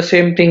here the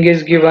same thing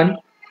is given.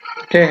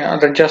 Okay,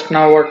 just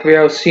now what we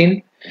have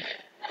seen.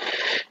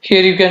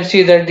 Here you can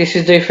see that this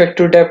is the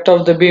effective depth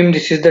of the beam,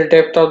 this is the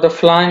depth of the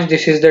flange,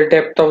 this is the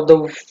depth of the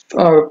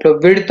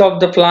width of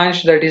the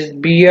flange, that is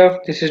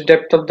BF, this is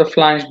depth of the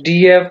flange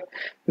DF,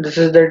 this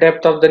is the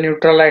depth of the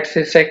neutral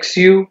axis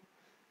XU,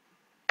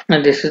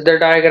 and this is the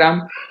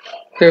diagram.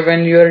 Okay,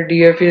 when your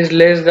DF is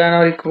less than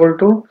or equal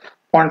to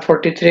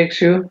 0.43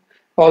 XU,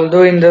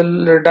 although in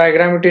the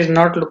diagram it is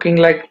not looking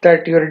like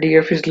that your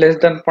DF is less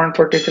than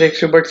 0.43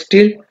 XU, but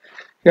still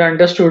you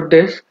understood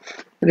this.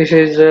 This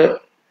is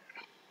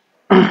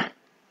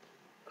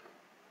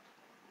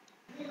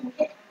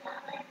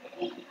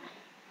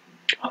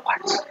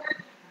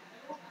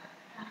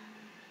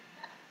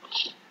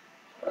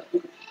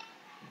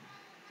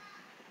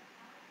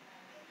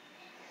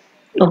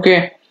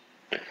okay.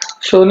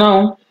 So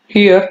now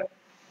here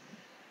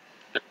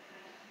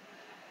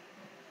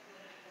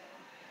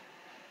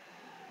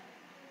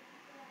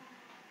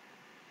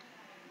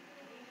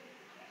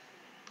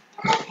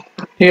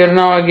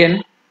now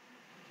again,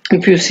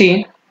 if you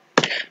see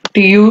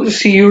TU,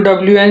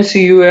 CUW and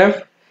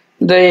CUF,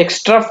 the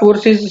extra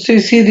forces,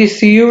 see the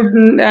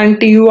CU and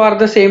TU are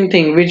the same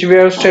thing which we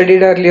have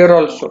studied earlier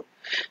also.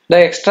 The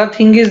extra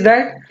thing is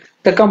that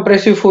the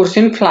compressive force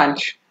in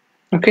flange.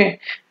 Okay,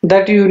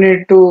 that you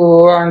need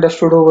to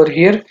understood over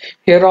here.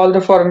 Here all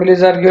the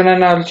formulas are given,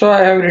 and also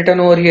I have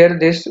written over here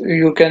this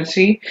you can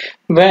see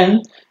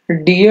when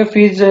DF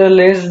is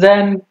less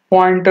than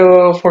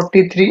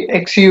 0.43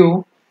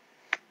 XU,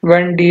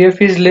 when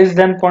DF is less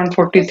than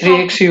 0.43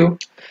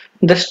 XU,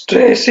 the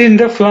stress in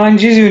the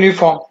flange is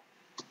uniform.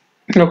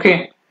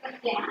 Okay,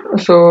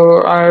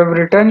 so I have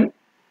written,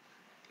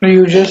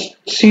 you just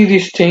see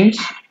these things,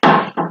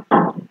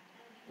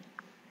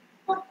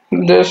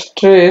 the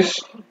stress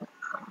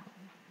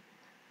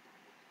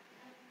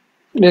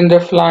in the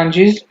flange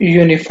is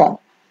uniform.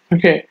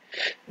 Okay,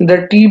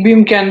 the T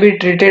beam can be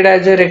treated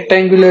as a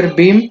rectangular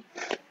beam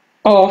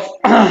of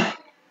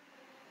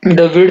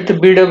the width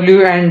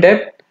BW and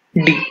depth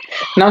D.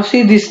 Now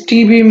see, this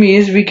T beam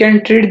is, we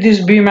can treat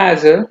this beam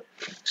as a,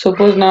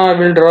 suppose now I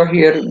will draw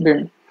here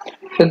beam.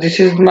 So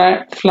this is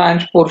my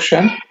flange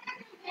portion,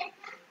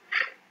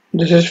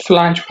 this is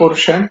flange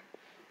portion,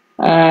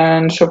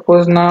 and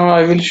suppose now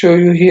I will show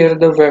you here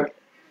the web,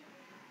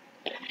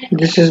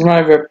 this is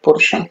my web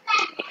portion.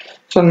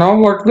 So now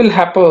what will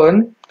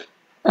happen,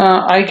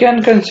 I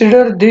can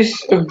consider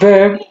this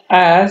web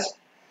as,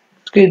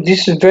 okay,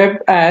 this web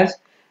as,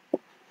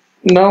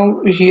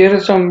 now here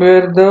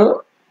somewhere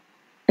the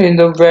in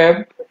the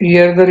web,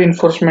 here the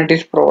reinforcement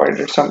is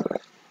provided somewhere.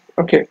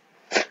 Okay,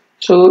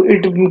 so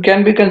it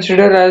can be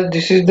considered as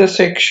this is the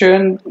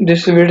section,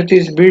 this width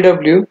is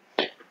BW,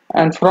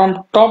 and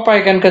from top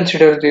I can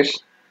consider this.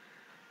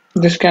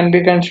 This can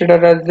be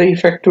considered as the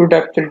effective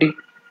depth D.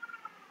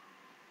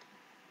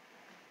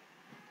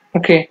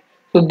 Okay,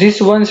 so this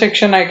one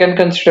section I can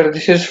consider,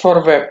 this is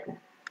for web.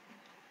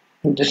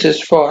 This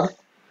is for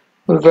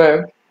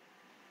web.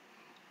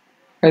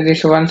 And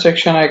this one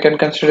section I can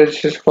consider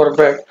this is for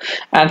web.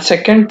 And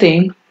second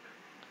thing,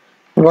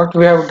 what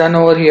we have done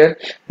over here,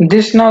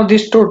 this now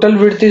this total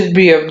width is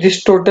BF,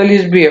 this total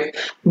is BF,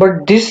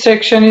 but this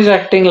section is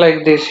acting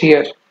like this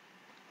here.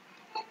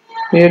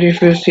 Here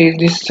if you see,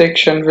 this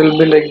section will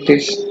be like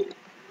this.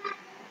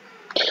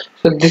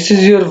 So this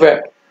is your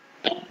web.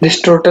 This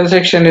total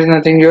section is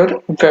nothing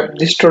your web.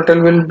 This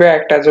total will be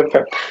act as a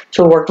web.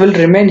 So what will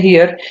remain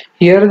here?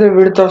 Here the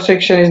width of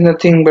section is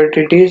nothing but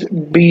it is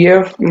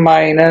BF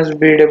minus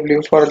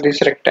BW for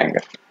this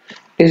rectangle.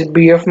 It is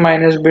BF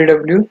minus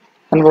BW,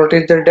 and what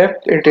is the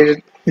depth? It is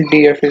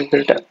DF is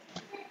the depth.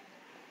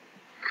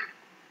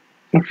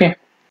 Okay.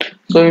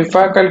 So if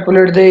I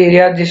calculate the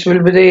area, this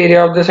will be the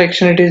area of the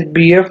section. It is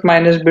BF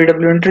minus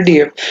BW into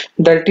DF.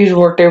 That is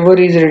whatever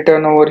is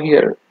written over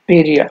here.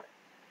 Area.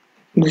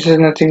 This is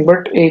nothing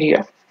but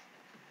area.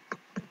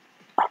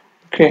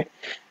 Okay,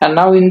 and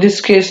now in this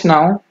case,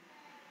 now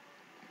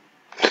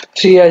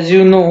see, as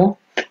you know,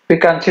 we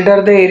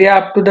consider the area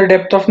up to the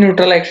depth of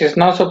neutral axis.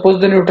 Now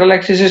suppose the neutral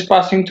axis is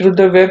passing through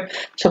the web,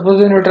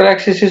 suppose the neutral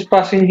axis is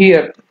passing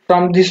here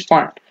from this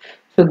point,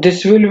 so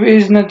this will be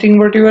is nothing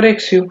but your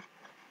XU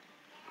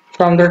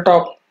from the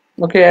top.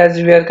 Okay,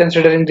 as we are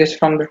considering this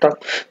from the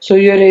top, so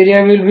your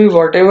area will be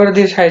whatever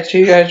this hatched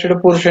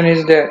portion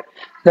is there,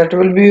 that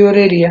will be your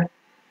area.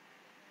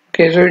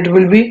 Okay, so it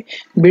will be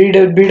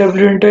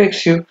BW into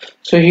XU.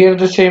 So here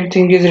the same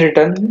thing is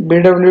written,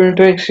 BW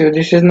into XU.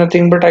 This is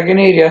nothing but again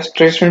area.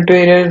 Stress into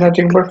area is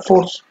nothing but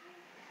force.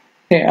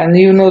 Okay, and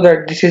you know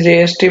that this is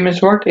AST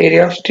means what?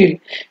 Area of steel.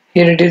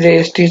 Here it is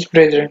AST is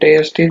present.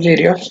 AST is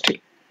area of steel.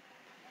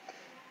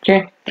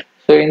 Okay,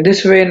 so in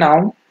this way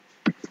now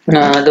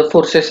the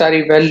forces are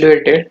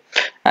evaluated.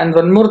 And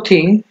one more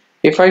thing,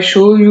 if I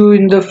show you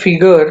in the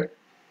figure,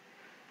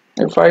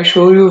 if I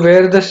show you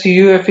where the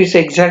CUF is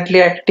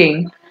exactly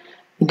acting,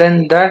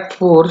 then that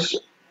force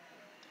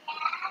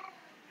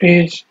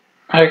is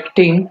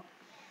acting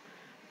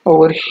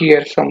over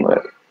here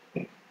somewhere.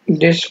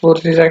 This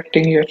force is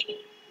acting here.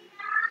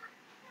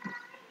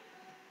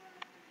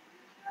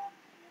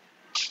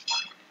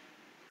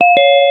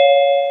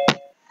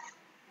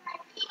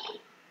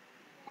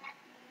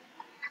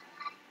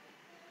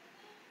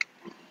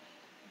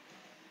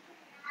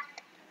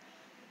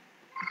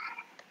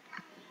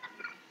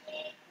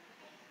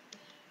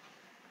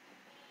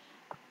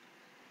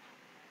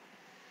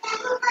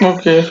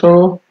 Okay,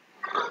 so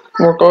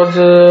what was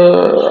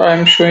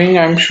I'm showing?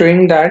 I'm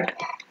showing that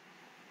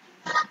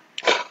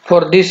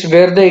for this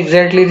where the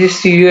exactly this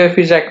CUF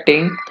is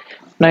acting.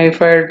 Now if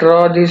I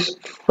draw this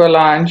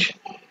flange,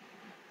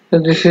 so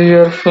this is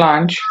your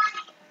flange.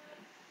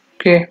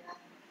 Okay,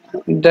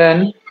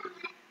 then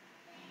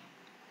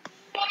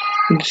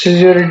this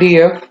is your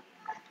DF.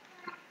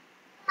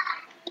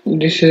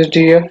 This is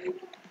DF,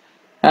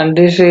 and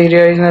this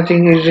area is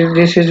nothing.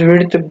 This is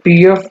width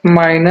BF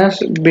minus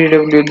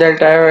BW.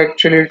 That I have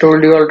actually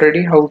told you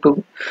already how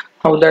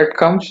that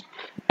comes.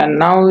 And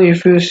now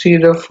if you see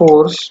the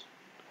force,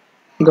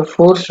 the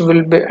force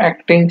will be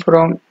acting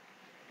from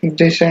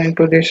this end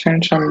to this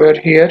end somewhere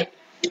here,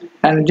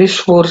 and this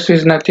force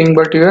is nothing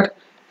but your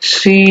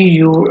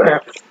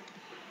CUF.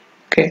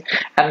 Okay,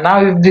 and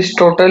now if this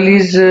total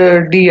is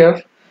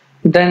DF,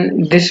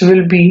 then this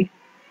will be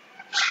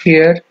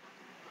here.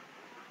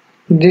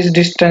 This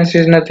distance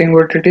is nothing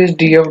but it is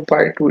df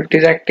by 2. It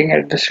is acting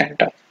at the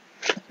center.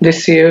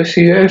 This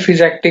CUF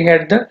is acting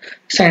at the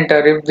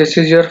center. If this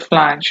is your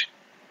flange,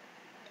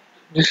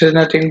 this is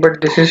nothing but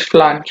this is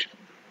flange.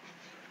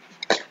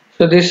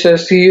 So this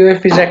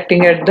CUF is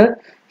acting at the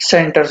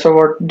center. So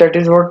what that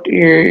is what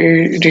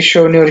it is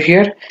shown over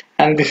here,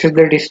 and this is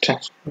the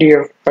distance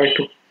df by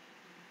 2.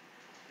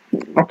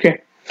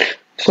 Okay.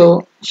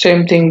 So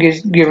same thing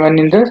is given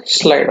in the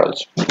slide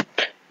also.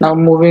 Now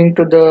moving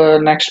to the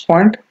next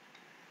point.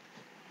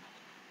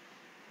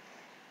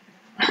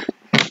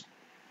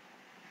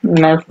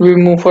 Now if we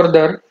move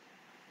further,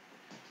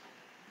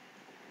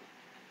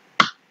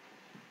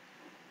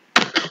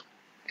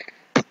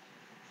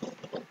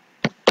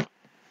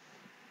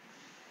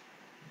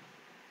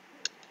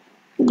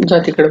 जा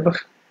तिकडे बघ.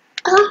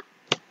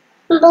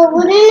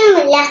 बघू दे ना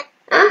मला.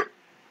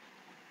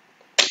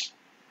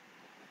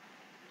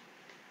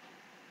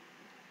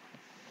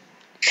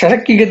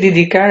 सरक की ग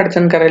दीदी, काय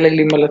अडचण करायला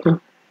लागली मला तू.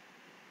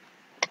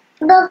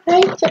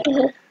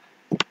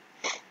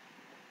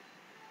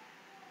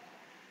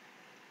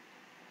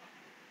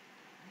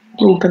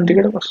 तू पण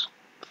तिकडे बस.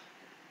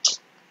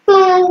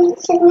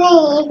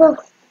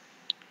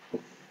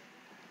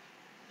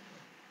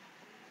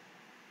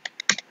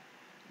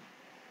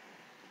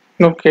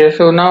 Okay,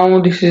 so now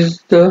this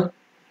is the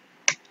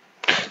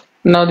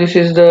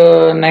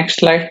next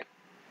slide.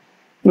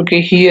 Okay,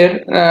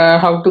 here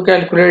how to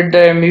calculate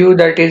the mu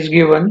that is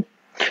given.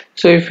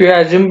 So if you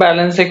assume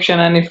balance section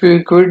and if you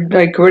equate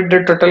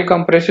the total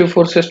compressive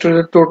forces to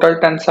the total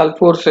tensile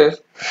forces,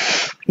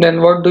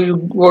 then what you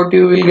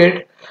will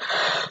get?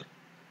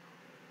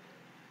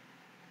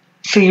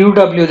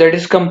 CUW, that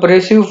is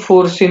compressive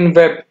force in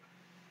web.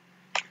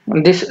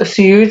 This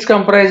CU is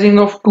comprising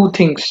of two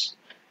things.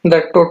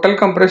 The total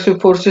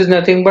compressive force is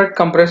nothing but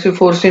compressive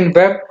force in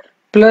web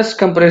plus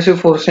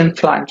compressive force in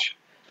flange,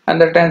 and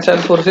the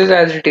tensile force is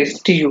as it is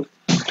TU.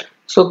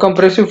 So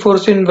compressive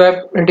force in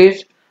web, it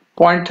is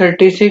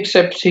 0.36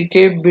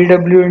 FCK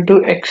BW into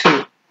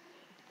XU.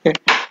 Okay.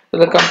 So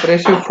the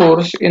compressive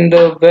force in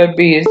the web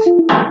is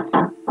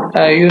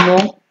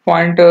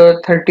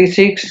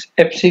 0.36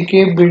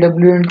 FCK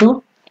BW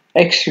into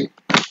XU,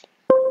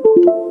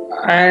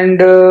 and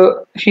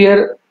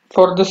here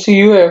for the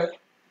CUF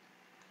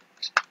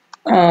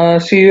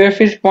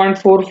is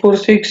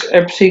 0.446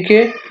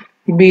 FCK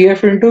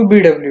BF into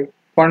BW.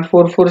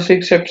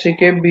 0.446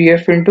 FCK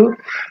BF into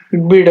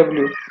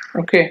BW.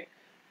 Okay.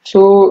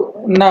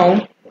 So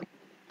now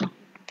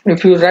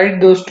if you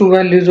write those two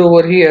values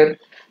over here,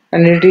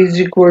 and it is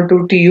equal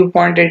to TU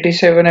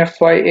 0.87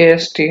 FY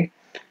AST.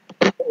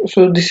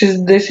 So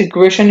this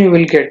equation you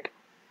will get.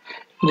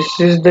 This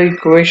is the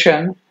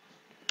equation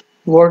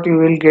what you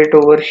will get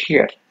over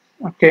here.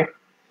 Okay.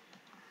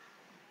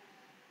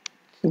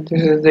 So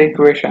this is the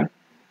equation.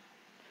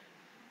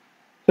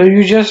 So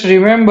you just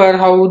remember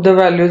how the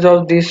values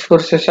of these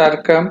forces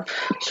are come,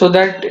 so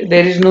that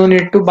there is no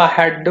need to by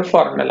heart the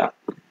formula.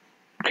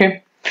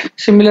 Okay.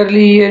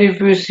 Similarly here if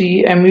you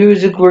see mu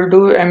is equal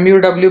to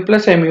MUW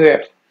plus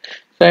MUF.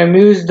 So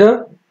mu is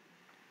the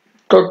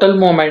total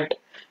moment.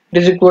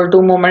 It is equal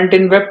to moment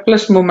in web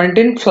plus moment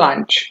in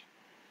flange.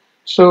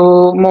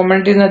 So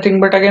moment is nothing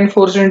but again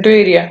force into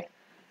area.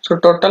 So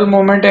total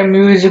moment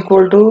mu is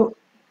equal to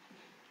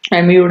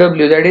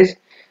MUW, that is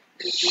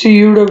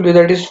CUW,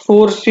 that is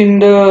force in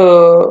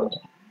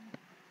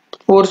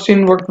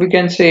what we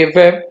can say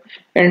web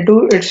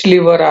into its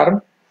lever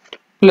arm,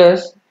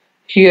 plus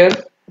here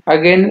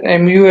again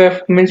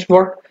MUF means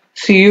what,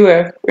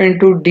 CUF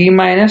into D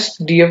minus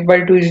DF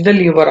by 2 is the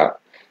lever arm.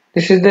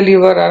 This is the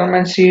lever arm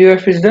and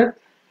CUF is the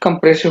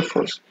compressive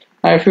force.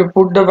 Now if you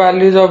put the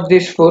values of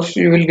this force,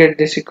 you will get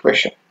this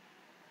equation.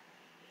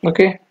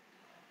 Okay,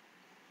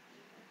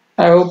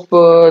 I hope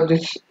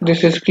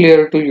this is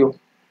clear to you.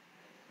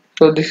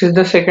 So this is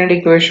the second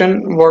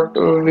equation what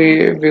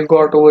we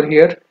got over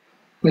here.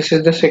 This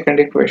is the second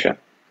equation.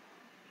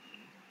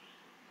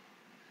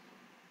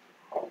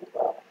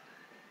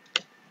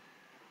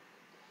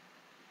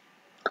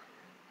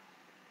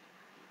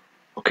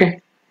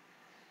 Okay.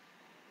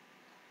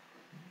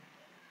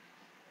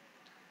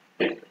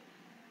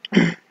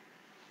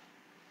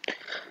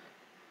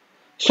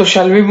 So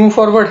shall we move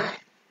forward?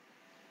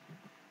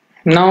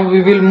 Now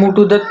we will move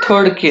to the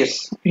third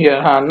case.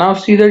 Yeah, now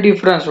see the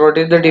difference. What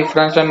is the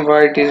difference and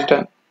why it is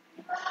done?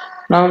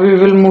 Now we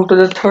will move to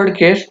the third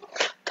case.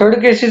 Third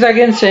case is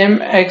again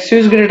same. X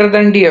is greater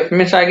than DF.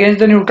 Means against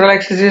the neutral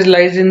axis is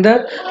lies in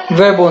the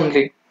web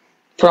only.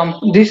 From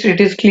this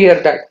it is clear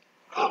that.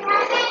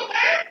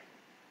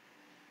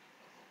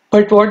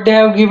 But what they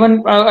have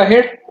given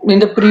ahead in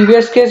the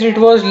previous case it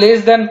was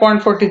less than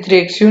 0.43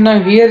 XU. Now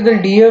here the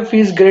DF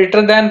is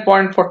greater than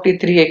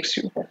 0.43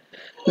 XU.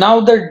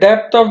 Now the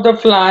depth of the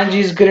flange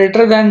is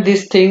greater than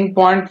this thing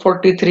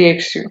 0.43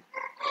 XU.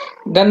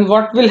 Then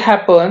what will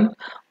happen,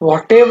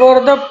 whatever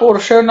the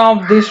portion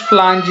of this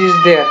flange is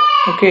there,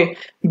 okay,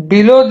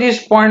 below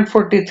this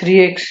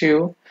 0.43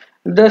 XU,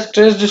 the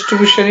stress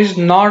distribution is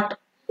not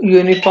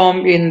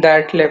uniform in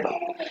that level,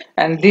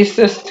 and this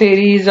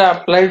theory is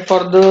applied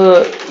for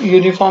the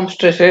uniform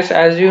stresses.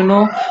 As you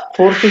know,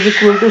 force is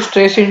equal to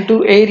stress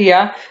into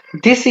area.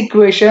 This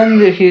equation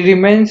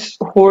remains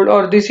hold,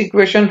 or this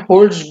equation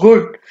holds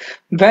good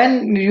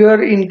when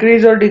your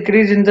increase or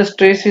decrease in the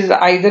stress is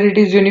either it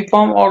is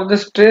uniform or the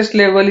stress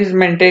level is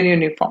maintained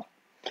uniform.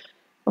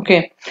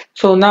 Okay,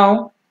 so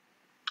now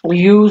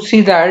you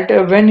see that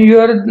when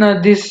your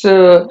this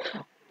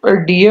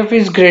DF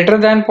is greater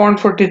than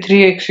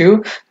 0.43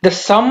 XU, the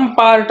some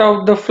part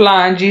of the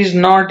flange is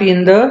not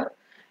in the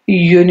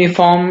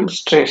uniform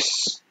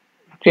stress.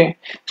 Okay,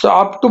 so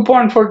up to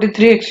 0.43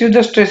 XU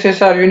the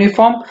stresses are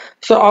uniform.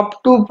 So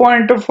up to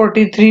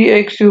 0.43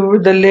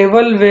 XU, the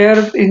level where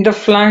in the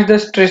flange the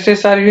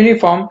stresses are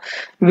uniform,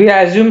 we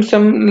assume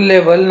some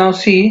level. Now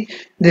see,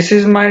 this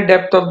is my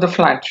depth of the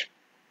flange.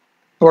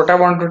 What I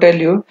want to tell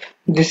you,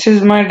 this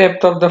is my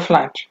depth of the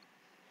flange.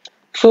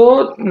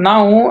 So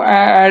now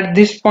at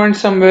this point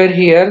somewhere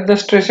here the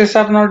stresses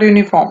are not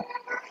uniform,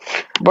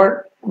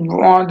 but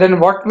then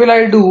what will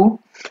I do?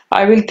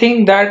 I will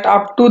think that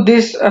up to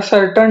this a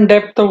certain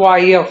depth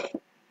YF,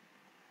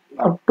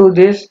 up to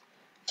this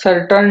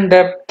certain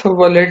depth,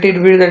 let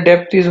it be the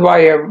depth is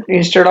YF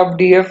instead of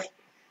DF.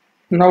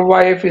 Now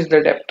YF is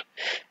the depth.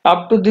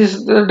 Up to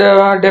this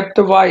the depth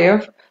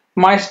YF,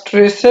 my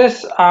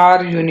stresses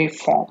are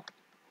uniform.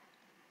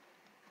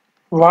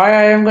 Why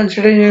I am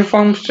considering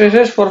uniform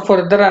stresses for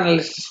further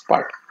analysis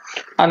part.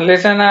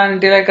 Unless and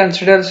until I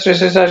consider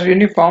stresses as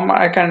uniform,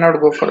 I cannot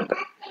go further.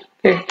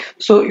 Okay,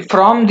 so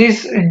from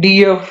this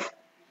df,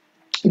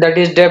 that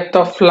is depth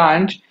of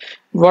flange,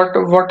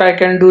 what I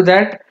can do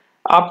that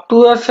up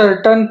to a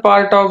certain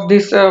part of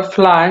this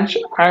flange,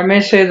 I may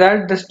say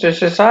that the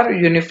stresses are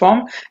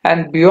uniform,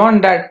 and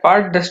beyond that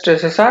part, the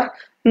stresses are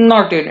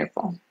not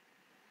uniform.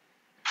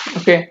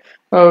 Okay,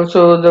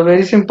 so the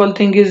very simple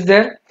thing is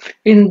there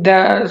in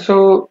the,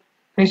 so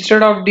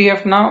instead of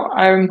df now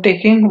I am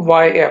taking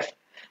yf,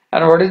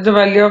 and what is the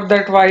value of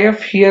that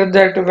yf? Here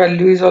that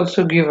value is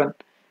also given.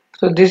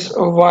 So this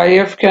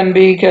yf can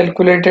be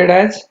calculated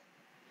as,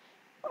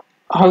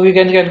 how we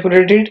can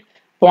calculate it,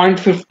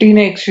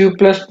 0.15 xu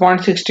plus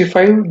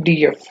 0.65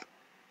 df.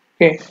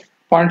 Okay,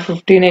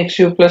 0.15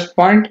 xu plus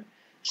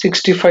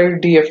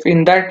 0.65 df.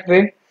 In that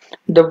way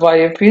the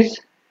yf is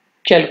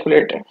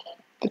calculated.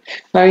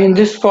 Now in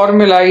this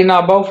formula, in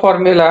above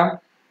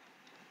formula,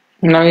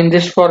 now in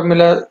this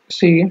formula,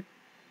 see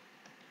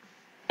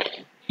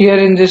here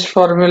in this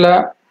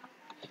formula,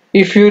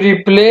 if you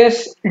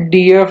replace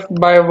df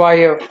by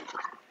yf,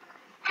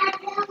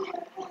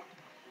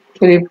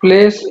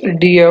 replace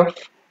df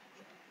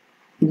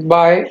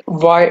by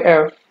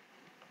yf,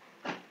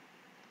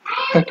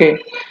 okay,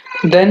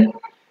 then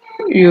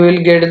you will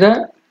get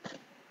the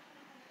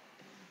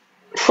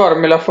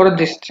formula for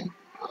this thing.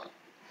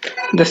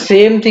 The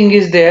same thing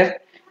is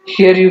there.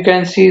 Here you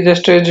can see the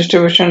stress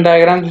distribution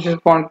diagram. This is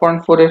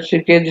 0.4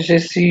 FCK, this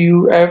is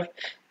CUF,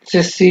 this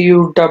is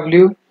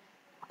CUW.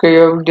 Okay,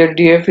 the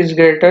DF is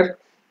greater,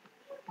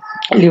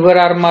 lever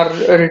arm are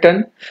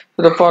written.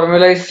 So the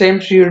formula is same.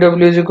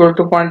 CUW is equal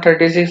to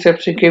 0.36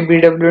 FCK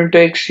BW into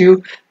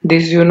XU.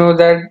 This you know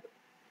that,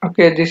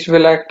 okay, this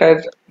will act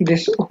as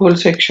this whole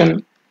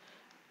section.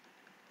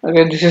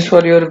 Okay, this is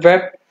for your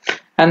web.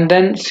 And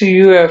then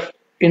CUF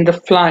in the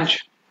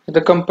flange, the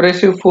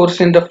compressive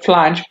force in the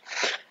flange,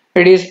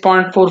 it is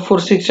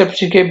 0.446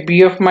 FCK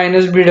BF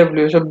minus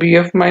BW. So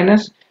BF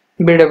minus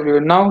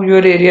BW. Now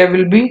your area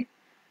will be,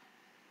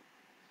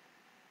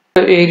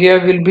 the area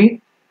will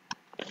be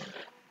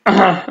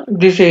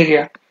this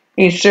area.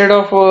 Instead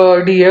of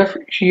df,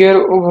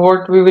 here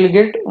what we will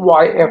get,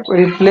 yf.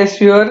 Replace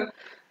your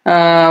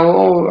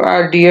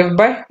df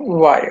by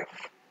yf.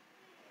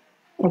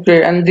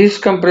 Okay, and this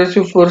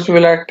compressive force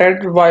will act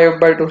at yf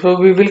by 2. So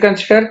we will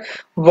consider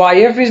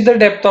yf is the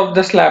depth of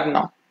the slab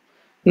now,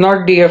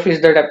 not df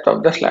is the depth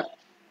of the slab.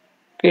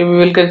 Okay, we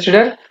will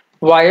consider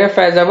yf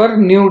as our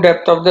new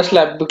depth of the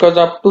slab, because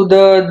up to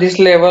the this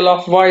level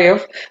of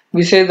yf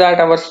we say that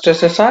our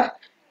stresses are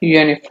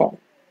uniform.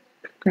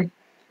 Okay.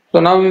 So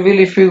now we will,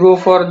 if we go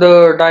for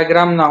the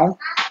diagram now,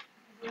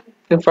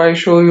 if I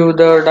show you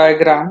the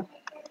diagram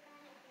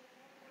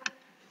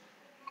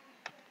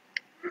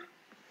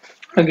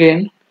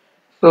again,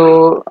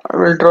 so I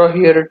will draw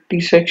here a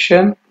T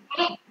section.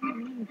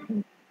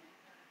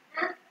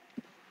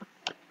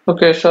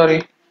 Okay,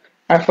 sorry,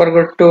 I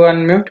forgot to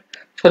unmute.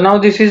 So now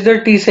this is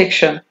the T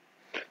section.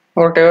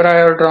 Whatever I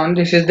have drawn,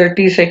 this is the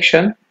T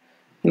section.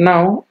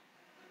 Now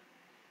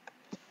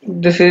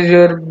this is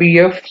your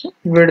BF,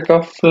 width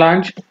of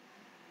flange.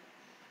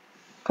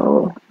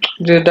 So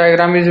this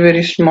diagram is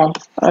very small.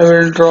 I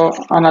will draw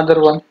another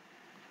one.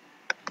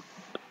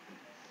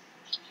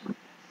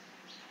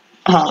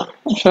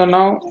 So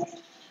now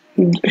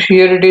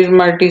here it is,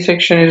 my T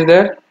section is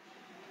there.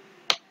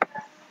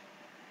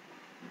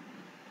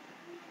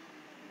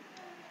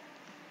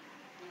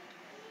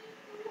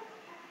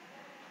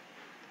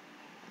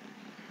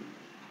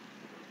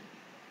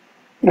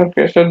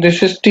 Okay, so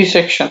this is T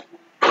section.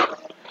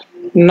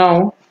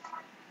 Now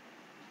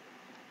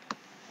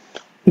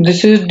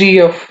this is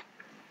DF,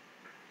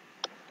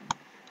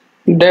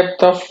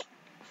 depth of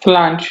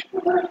flange.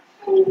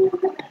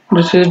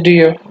 This is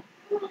DF.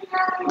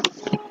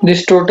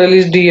 This total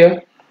is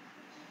DF.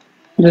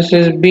 This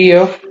is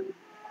BF,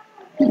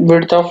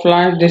 width of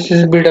flange. This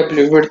is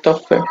BW, width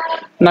of web.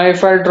 Now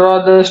if I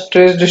draw the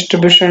stress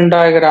distribution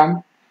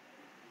diagram,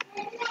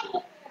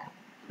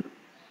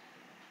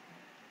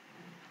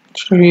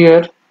 so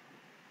here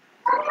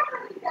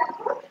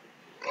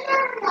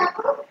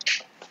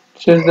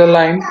this is the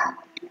line.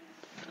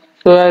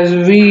 So as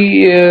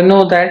we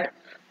know that,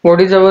 what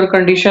is our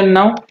condition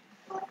now?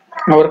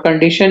 Our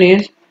condition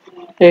is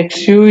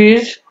XU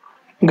is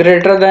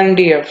greater than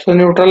DF. So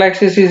neutral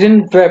axis is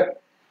in web,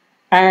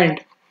 and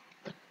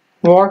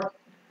what,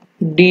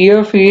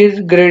 DF is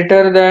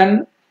greater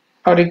than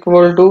or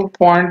equal to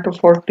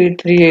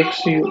 0.43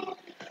 XU.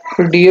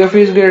 So DF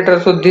is greater,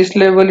 so this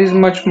level is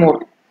much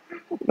more.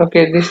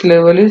 Okay, this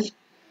level is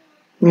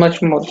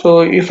much more.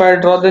 So if I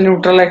draw the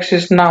neutral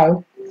axis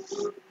now,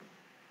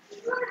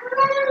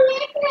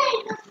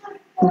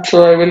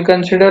 so I will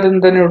consider in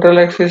the neutral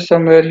axis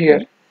somewhere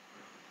here.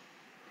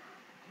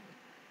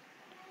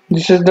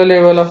 This is the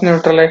level of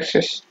neutral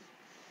axis.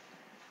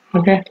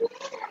 Okay,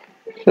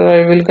 so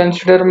I will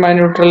consider my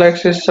neutral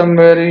axis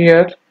somewhere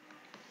here.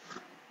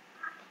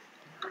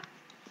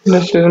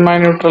 This is my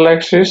neutral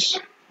axis.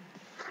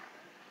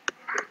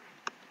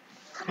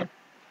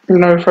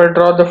 Now if I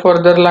draw the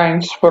further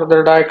lines for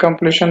the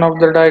completion of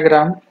the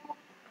diagram,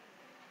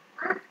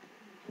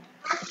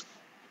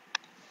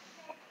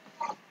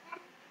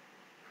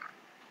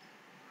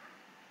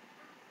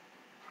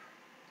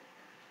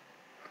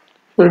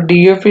 so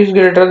DF is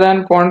greater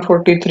than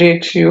 0.43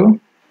 XU,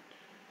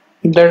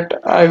 that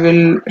I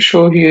will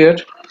show here.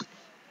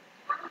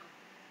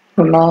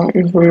 So now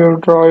if we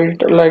draw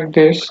it like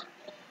this,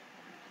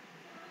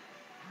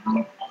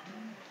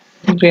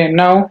 okay,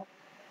 now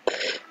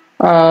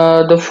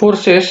the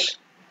forces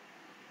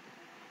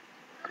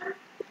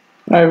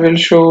I will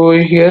show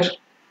here.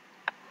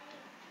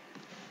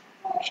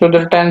 So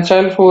the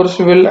tensile force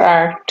will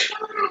act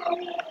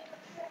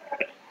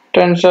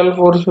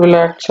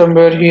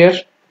somewhere here.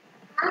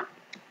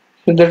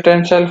 So the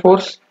tensile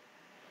force,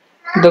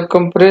 the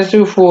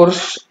compressive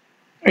force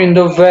in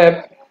the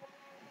web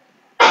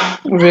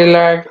will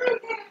act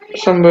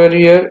somewhere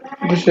here.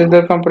 This is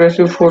the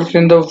compressive force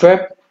in the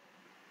web.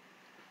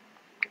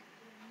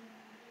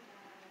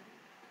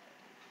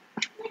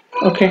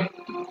 Okay,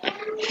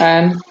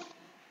 and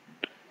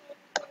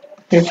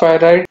if I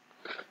write,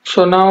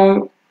 so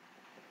now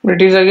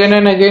it is again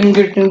and again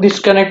getting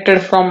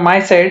disconnected from my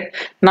side.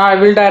 Now I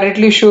will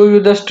directly show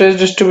you the stress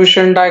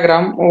distribution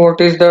diagram. What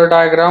is the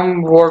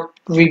diagram, what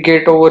we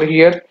get over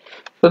here.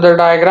 So the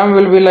diagram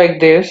will be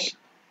like this.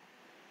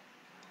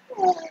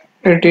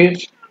 It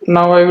is,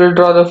 now I will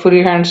draw the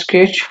freehand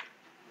sketch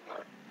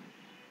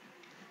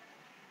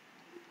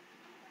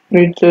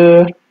with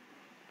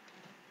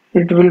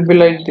it will be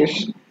like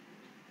this.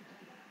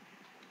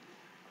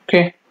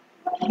 Okay,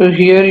 so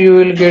here you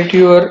will get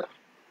your,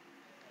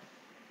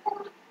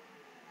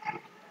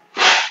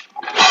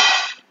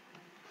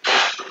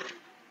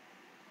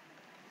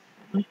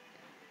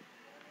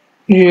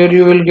 here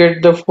you will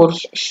get the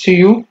force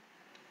Cu.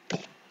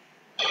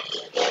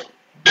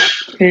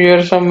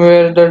 Here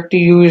somewhere the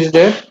Tu is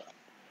there,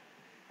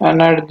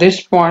 and at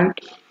this point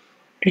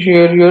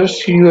here your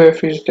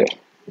Cuf is there.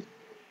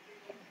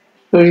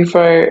 So if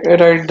I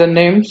write the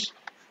names,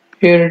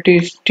 here it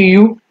is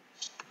Tu,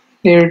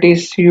 here it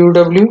is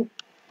Cuw,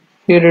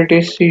 here it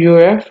is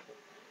Cuf,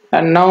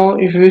 and now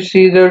if you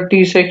see the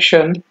T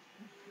section,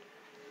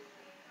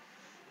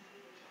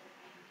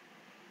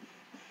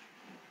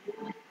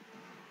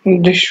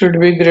 this should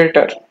be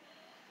greater.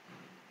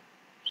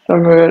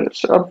 Somewhere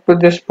up to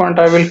this point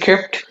I will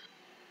kept,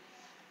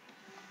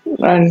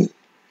 and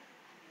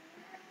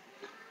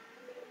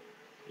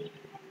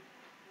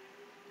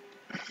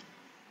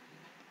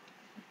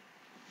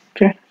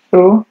okay,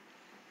 so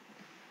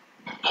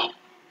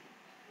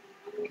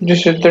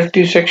this is the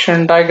T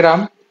section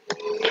diagram,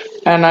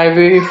 and I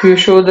will, if you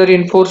show the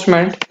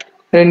reinforcement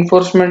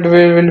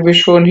will be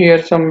shown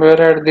here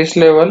somewhere at this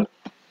level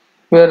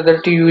where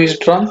the TU is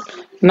drawn.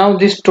 Now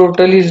this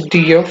total is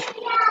DF,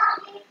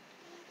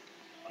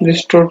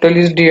 this total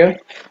is DF.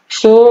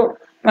 So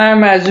I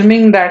am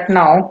assuming that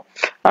now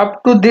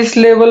up to this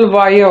level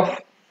YF,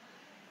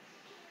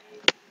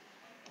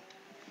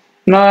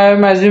 now I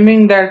am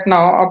assuming that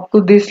now up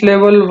to this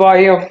level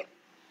YF,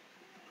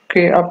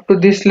 okay, up to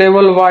this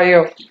level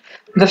YF,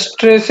 the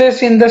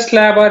stresses in the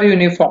slab are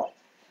uniform.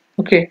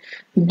 Okay,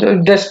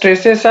 the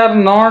stresses are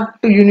not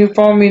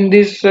uniform in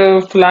this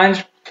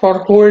flange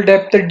for whole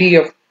depth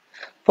DF.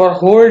 For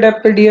whole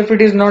depth DF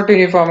it is not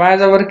uniform,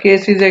 as our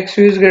case is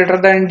XU is greater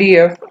than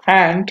DF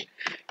and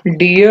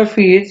DF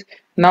is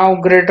now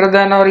greater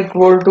than or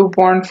equal to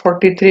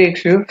 0.43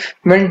 XU.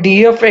 When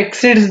DF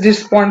exceeds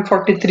this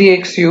 0.43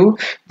 XU,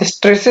 the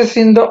stresses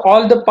in the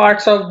all the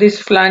parts of this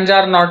flange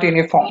are not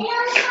uniform.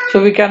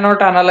 So we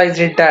cannot analyze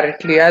it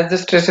directly as the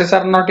stresses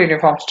are not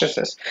uniform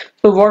stresses.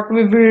 So what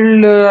we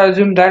will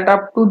assume that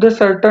up to the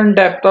certain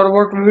depth, or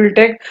what we will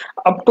take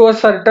up to a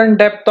certain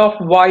depth of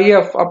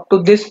YF, up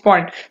to this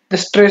point the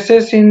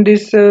stresses in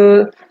this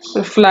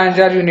flange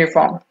are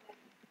uniform.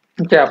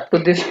 Okay, up to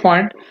this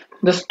point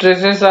the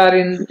stresses are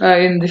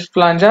in this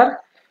flange are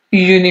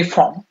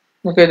uniform.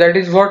 Okay, that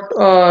is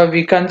what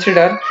we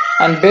consider,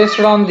 and based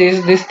on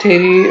this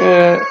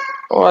theory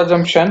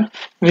assumption,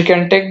 we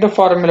can take the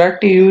formula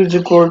Tu is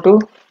equal to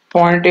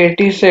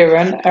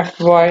 0.87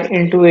 Fy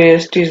into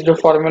AST is the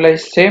formula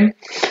is same.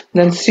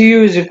 Then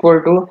Cu is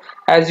equal to,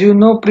 as you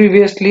know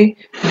previously,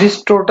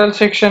 this total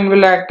section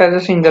will act as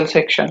a single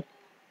section.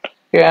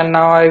 Okay, and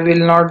now I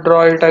will not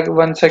draw it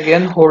once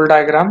again whole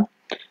diagram.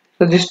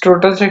 So this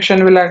total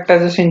section will act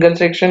as a single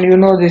section. You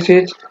know this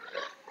is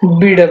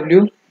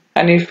BW,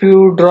 and if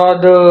you draw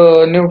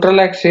the neutral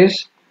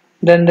axis,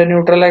 then the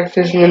neutral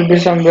axis will be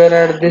somewhere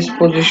at this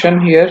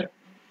position here.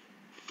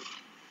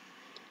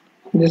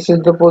 This is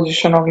the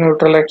position of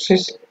neutral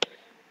axis.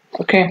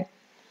 Okay,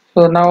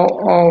 so now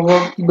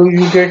what do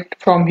you get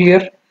from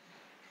here?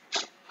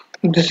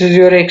 This is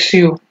your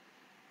XU.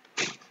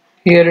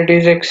 Here it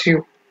is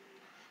XU,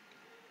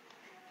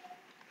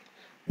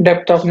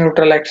 depth of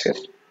neutral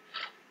axis.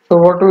 So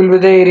what will be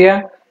the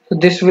area? So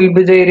this will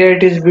be the area.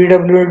 It is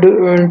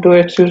BW into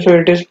XU, so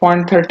it is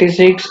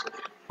 0.36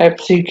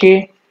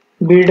 FCK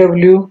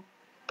BW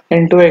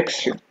into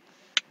XU.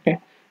 Okay.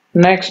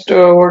 Next,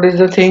 what is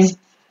the thing?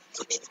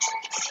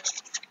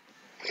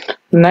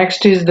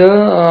 Next is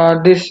the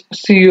this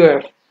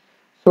CUF.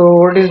 So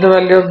what is the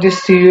value of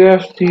this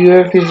CUF?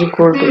 CUF is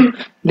equal to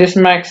this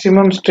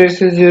maximum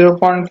stress is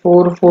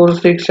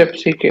 0.446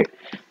 FCK.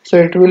 So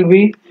it will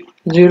be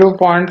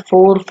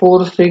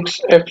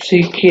 0.446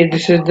 FCK.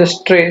 This is the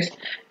stress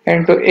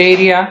into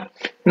area.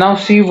 Now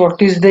see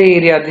what is the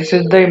area. This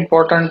is the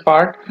important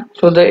part.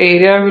 So the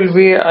area will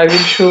be, I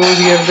will show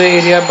here the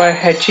area by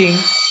hatching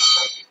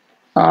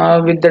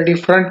with the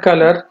different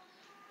color.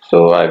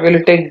 So I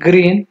will take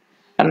green.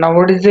 And now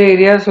what is the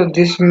area? So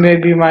this may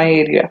be my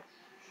area.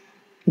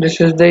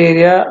 This is the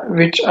area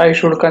which I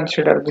should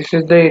consider. This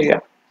is the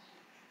area.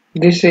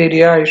 This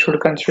area I should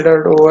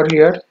consider over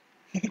here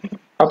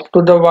up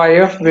to the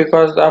YF,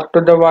 because up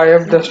to the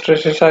YF the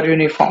stresses are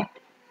uniform.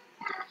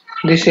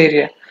 This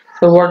area.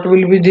 So what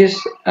will be this?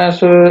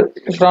 So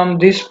from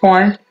this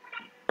point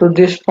to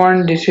this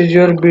point, this is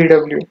your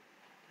BW.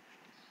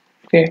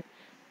 Okay,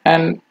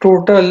 and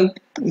total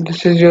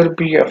this is your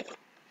BF.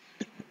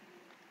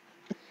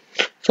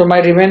 So my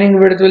remaining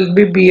width will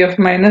be BF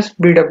minus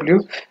BW,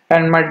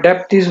 and my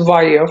depth is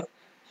YF.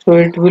 So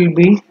it will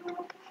be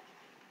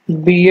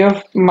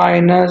BF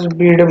minus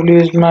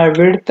BW is my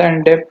width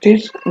and depth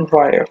is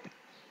YF.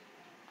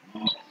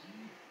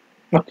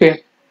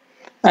 Okay,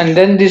 and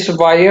then this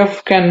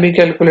YF can be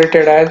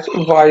calculated as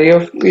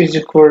YF is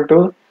equal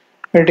to,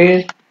 it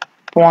is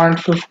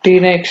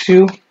 0.15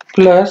 XU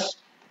plus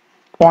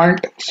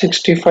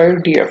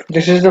 0.65 DF.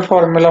 This is the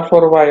formula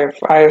for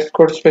YF. IS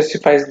code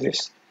specifies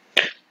this.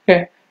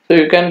 Okay, so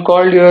you can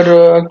call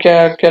your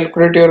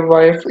calculate your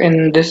YF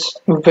in this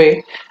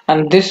way,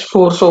 and this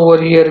force over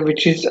here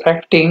which is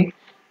acting,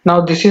 now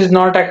this is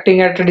not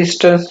acting at a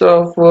distance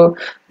of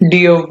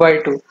df by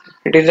 2,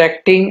 it is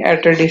acting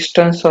at a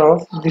distance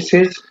of, this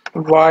is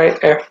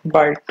YF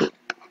by 2.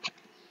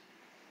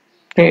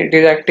 Okay, it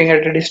is acting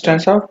at a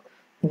distance of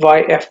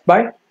YF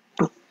by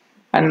 2.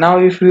 And now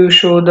if you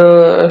show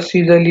the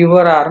see the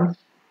lever arm.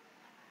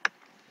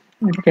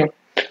 Okay,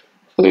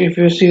 so if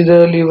you see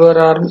the lever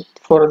arm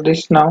for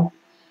this now,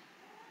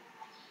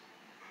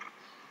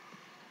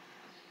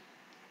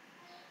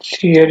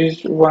 here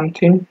is one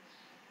thing.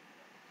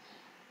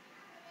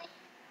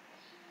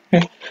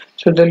 Okay.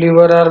 So the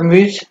lever arm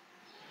is,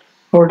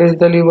 what is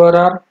the lever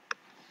arm?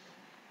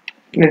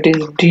 It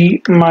is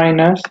D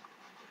minus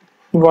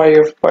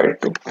YF by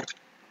 2.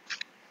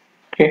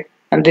 Okay,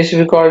 and this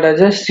we called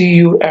as a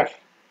CUF.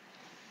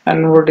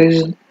 And what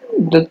is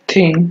the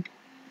thing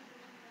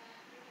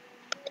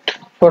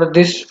for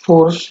this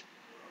force?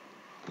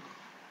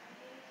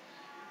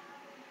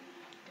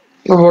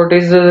 What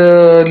is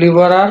the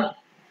lever arm?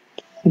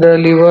 The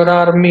lever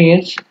arm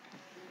is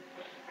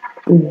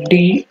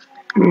D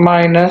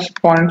minus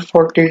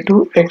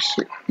 0.42 x.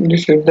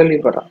 This is the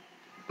lever arm.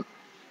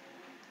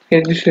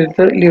 Okay, this is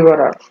the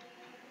lever arm.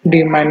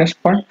 D minus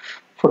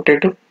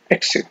 0.42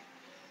 x.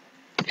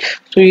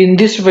 So in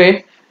this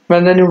way,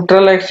 when the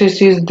neutral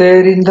axis is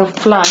there in the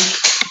flange,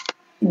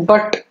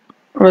 but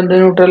when the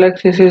neutral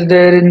axis is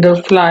there in the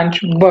flange,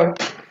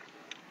 but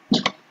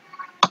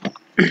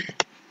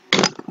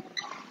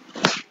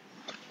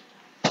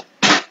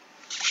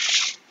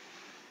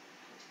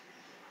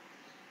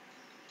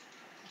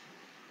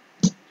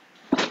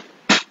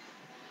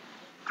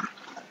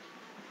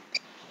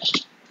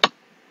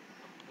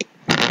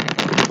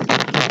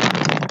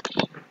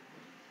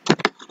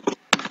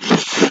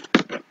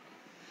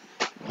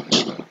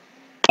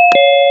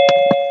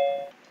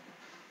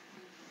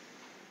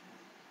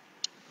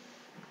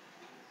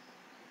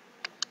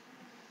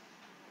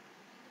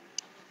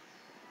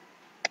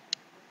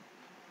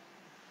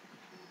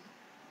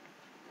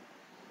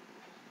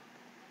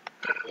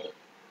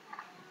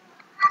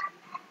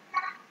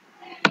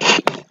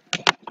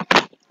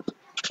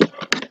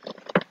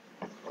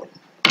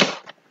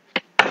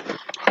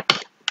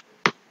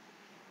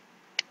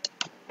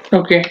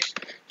okay.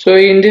 So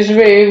in this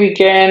way we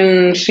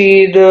can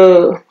see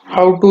the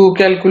how to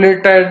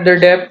calculate at the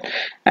depth,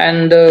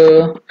 and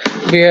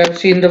we have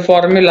seen the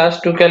formulas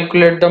to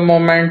calculate the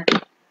moment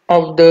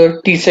of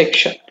the T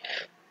section.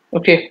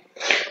 Okay.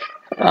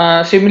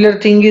 Similar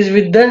thing is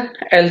with the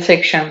L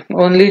section.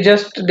 Only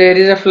just there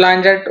is a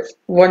flange at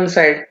one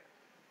side.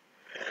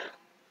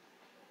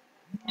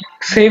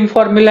 Same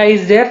formula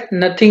is there,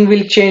 nothing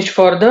will change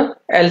for the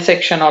L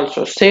section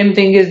also. Same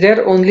thing is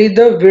there, only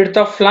the width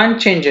of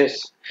flange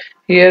changes.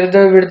 Here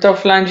the width of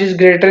flange is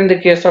greater in the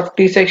case of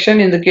T section,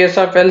 in the case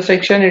of L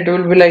section it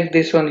will be like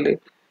this only.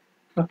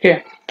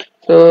 Okay,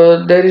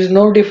 so there is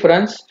no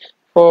difference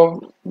for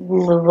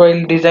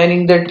while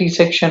designing the T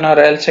section or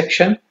L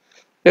section.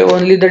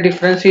 Only the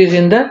difference is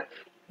in the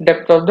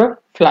depth of the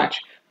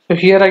flange. So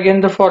here again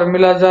the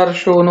formulas are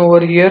shown over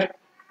here.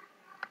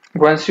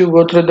 Once you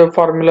go through the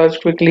formulas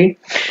quickly,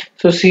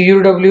 so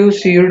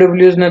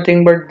CUW is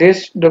nothing but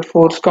this, the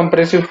force,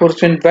 compressive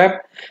force in web.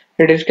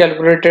 It is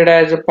calculated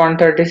as a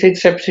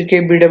 0.36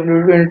 FCK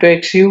BW into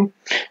XU.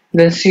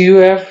 Then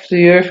CUF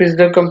is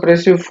the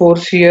compressive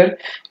force here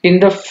in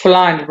the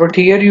flange. But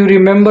here you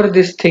remember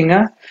this thing,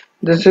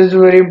 this is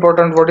very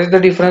important. What is the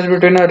difference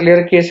between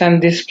earlier case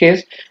and this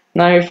case?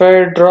 Now if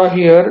I draw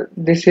here,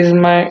 this is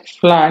my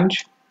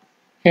flange.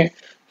 Okay,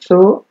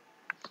 so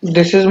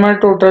this is my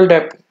total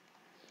depth,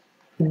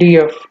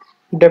 df,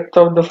 depth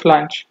of the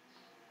flange.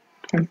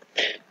 Okay.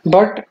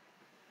 But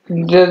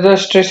the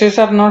stresses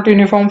are not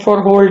uniform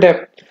for whole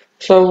depth.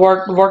 So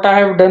what I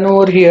have done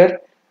over here,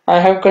 I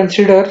have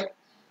considered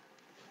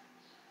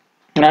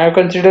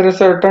a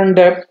certain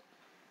depth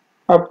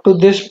up to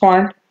this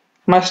point.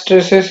 My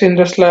stresses in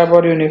the slab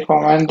are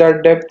uniform, and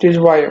that depth is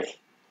yf.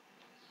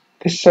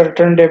 This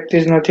certain depth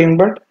is nothing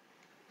but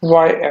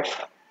yf.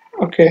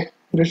 Okay,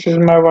 this is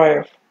my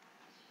yf.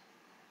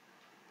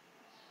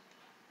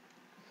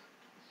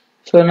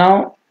 So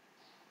now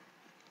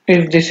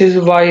if this is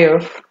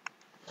yf,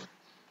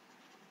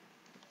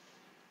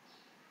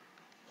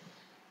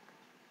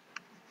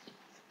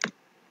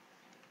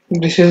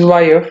 this is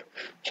yf,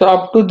 so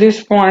up to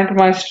this point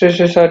my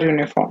stresses are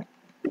uniform.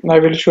 I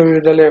will show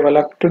you the level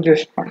up to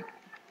this point.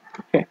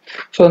 Okay,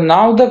 so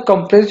now the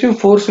compressive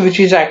force which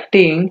is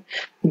acting,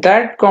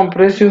 that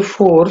compressive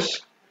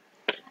force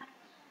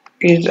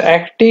is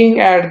acting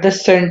at the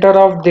center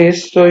of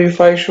this. So if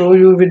I show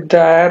you with the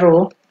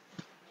arrow,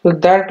 so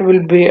that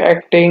will be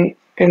acting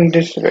in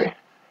this way.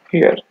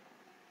 Here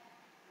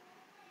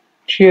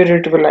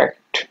it will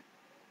act.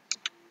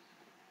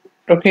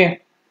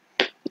 Okay,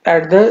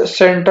 at the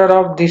center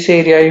of this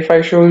area. If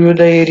I show you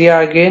the area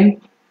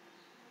again,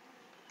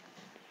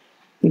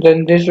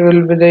 then this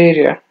will be the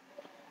area.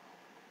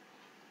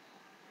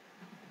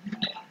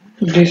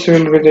 This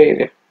will be the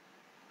area.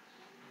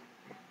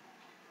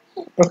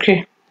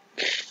 Okay,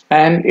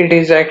 and it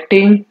is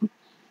acting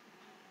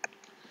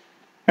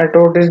at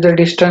what is the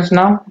distance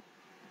now?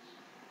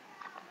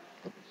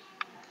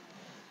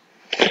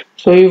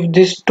 So if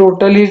this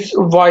total is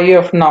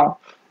yf now,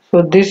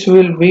 so this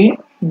will be,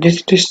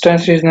 this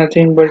distance is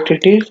nothing but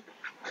it is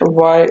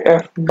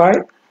yf by,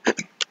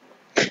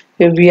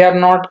 if we have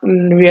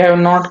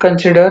not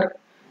considered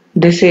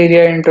this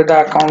area into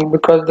the account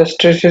because the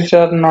stresses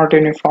are not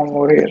uniform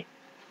over here.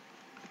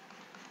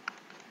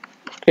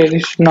 Okay,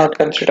 this is not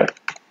considered.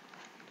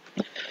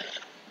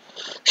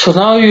 So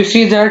now you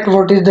see that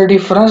what is the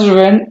difference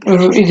when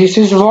this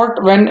is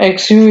what when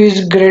xu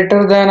is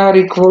greater than or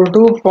equal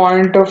to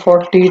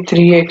 0.43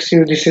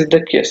 xu, this is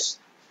the case.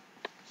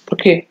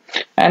 Okay,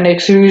 and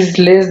xu is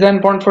less than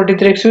 0.43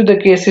 xu, the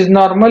case is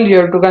normal.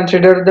 You have to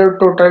consider the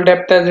total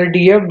depth as a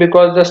df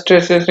because the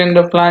stresses in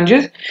the flange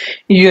is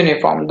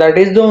uniform. That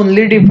is the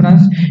only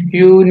difference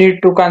you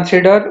need to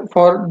consider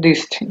for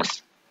these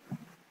things.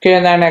 Okay,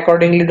 and then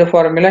accordingly the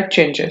formula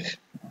changes.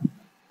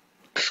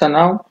 So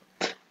now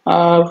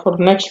for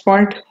next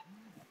point,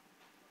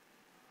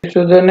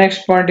 so the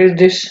next point is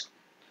this.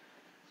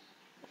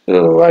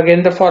 So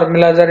again the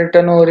formulas are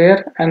written over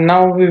here, and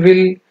now we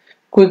will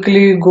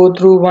quickly go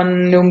through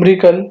one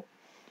numerical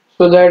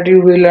so that you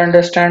will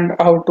understand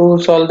how to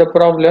solve the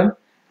problem,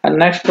 and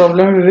next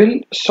problem we will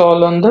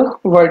solve on the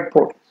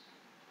whiteboard.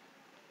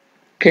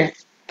 Okay,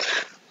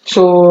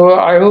 so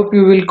I hope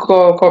you will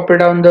copy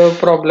down the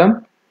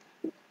problem.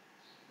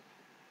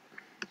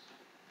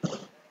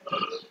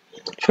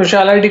 So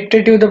shall I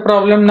dictate you the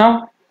problem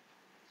now?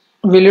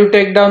 Will you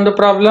take down the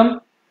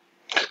problem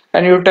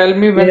and you tell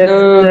me when Yes,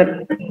 the,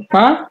 sir.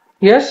 huh?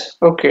 Yes,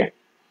 okay.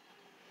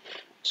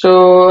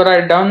 So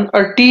write down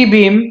a T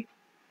beam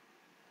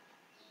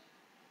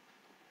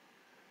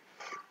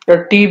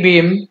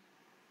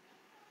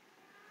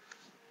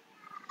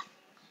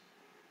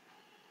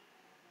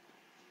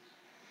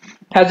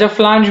has a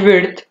flange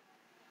width.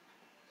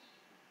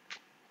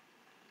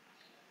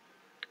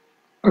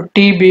 A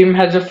T beam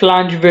has a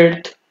flange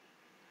width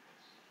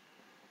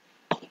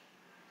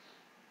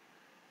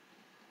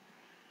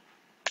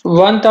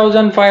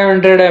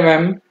 1500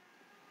 mm.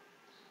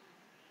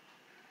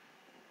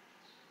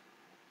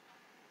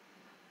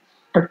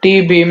 A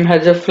T beam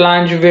has a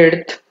flange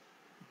width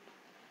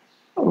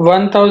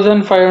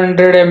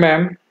 1500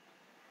 mm,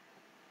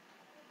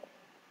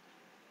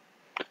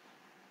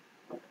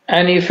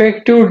 an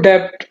effective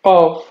depth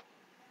of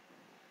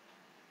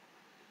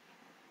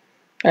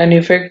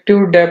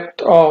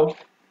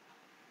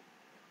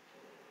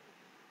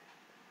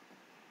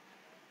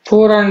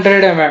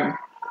 400 mm.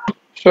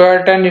 So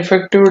at an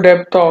effective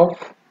depth of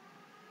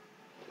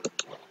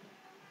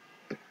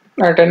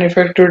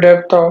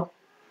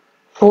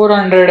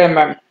 400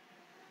 mm,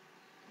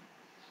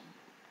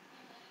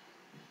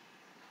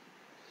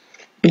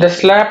 the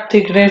slab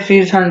thickness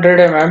is 100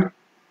 mm.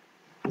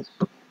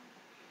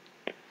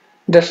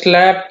 The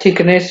slab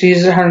thickness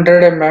is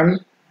 100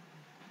 mm,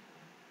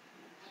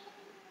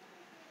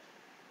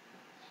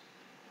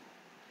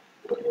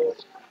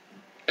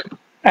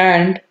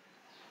 and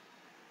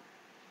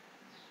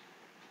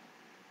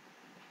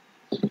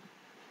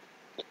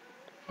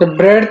the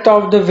breadth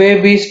of the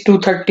web is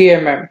 230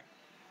 mm.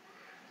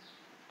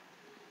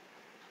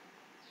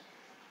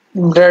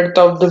 Breadth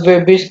of the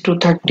web is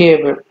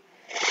 230 mm.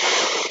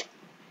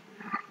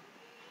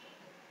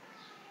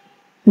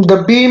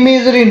 The beam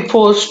is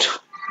reinforced.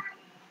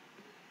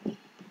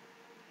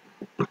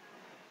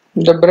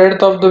 The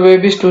breadth of the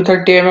web is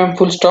 230 mm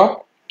full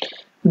stop.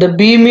 The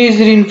beam is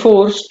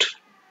reinforced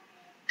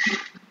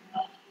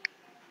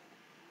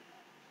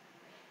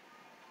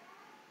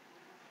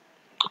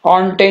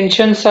on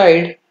tension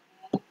side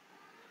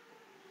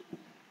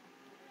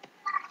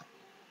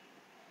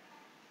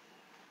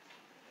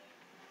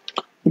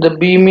The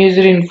beam is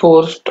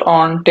reinforced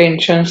on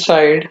tension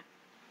side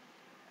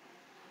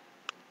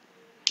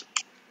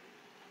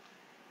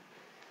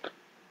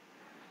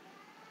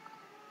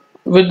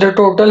with the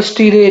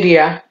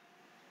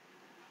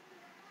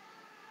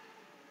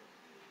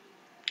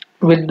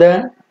with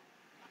the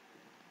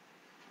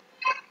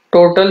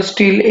total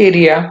steel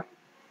area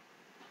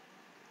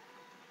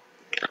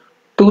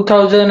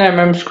 2000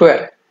 mm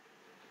square.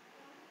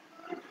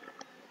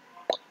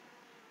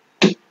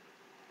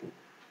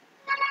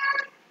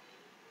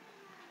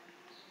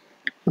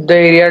 The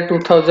area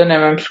 2000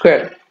 mm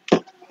square.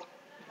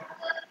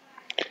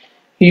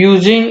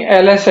 Using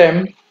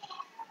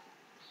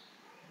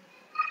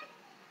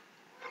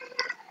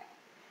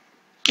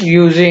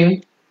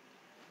using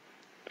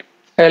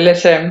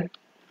LSM,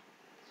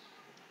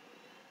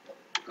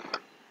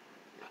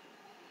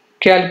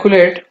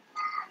 calculate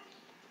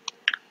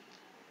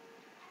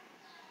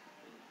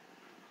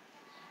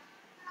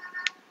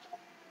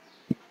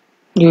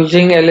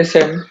using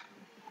LSM,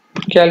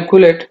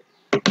 calculate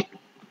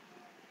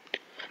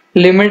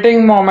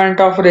limiting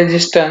moment of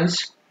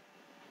resistance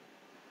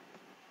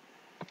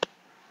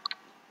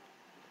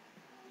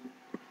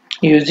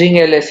using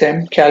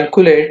LSM,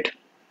 calculate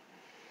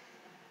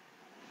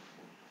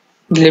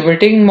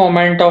limiting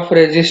moment of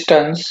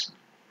resistance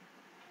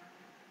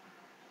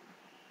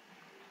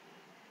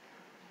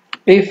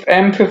if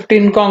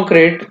M15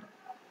 concrete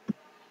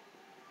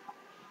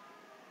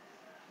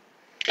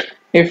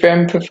if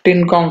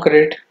M15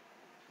 concrete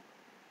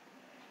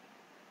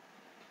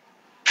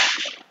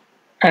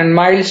and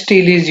mild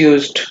steel is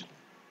used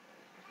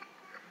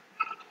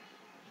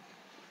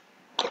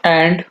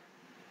and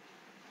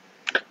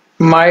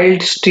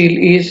mild steel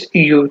is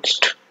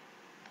used.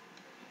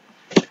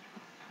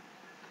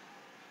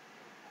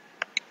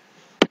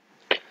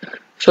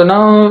 So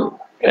now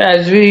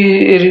as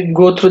we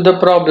go through the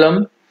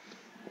problem,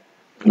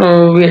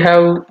 we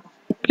have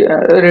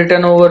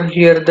written over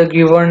here the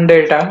given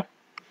data.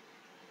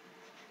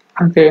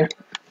 Okay,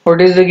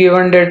 what is the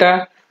given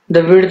data?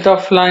 The width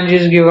of flange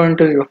is given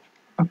to you.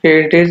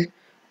 Okay, it is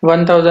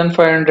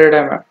 1500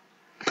 mm.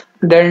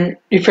 Then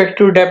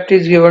effective depth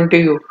is given to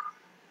you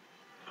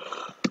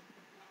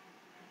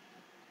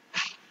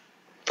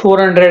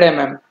 400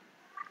 mm.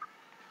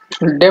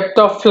 Depth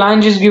of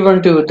flange is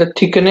given to you. The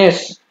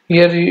thickness,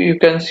 here you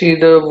can see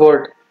the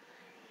word.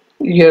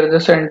 Here the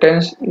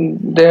sentence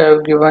they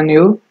have given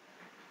you.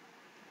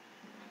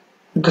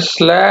 The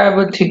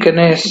slab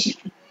thickness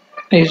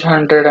is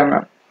 100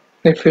 mm.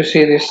 If you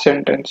see this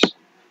sentence,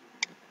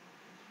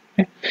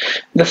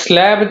 the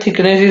slab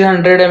thickness is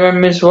 100 mm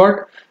means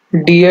what?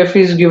 DF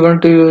is given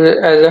to you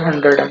as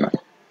 100 mm.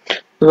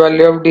 The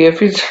value of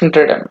DF is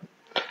 100 mm.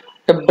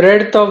 The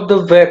breadth of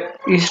the web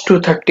is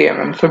 230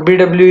 mm. So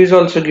BW is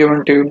also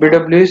given to you.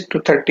 BW is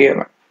 230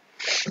 mm.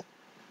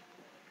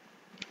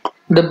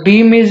 The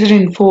beam is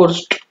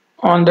reinforced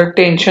on the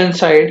tension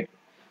side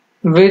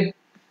with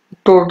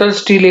total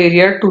steel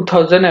area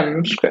 2000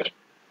 mm square.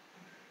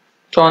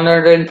 So on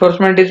the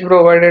reinforcement is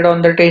provided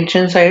on the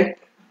tension side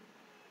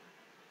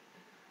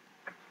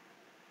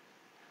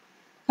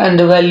and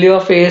the value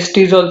of AST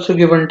is also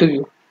given to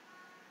you.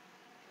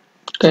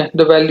 Okay,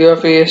 the value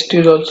of AST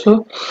is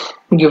also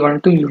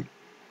given to you.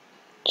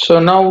 So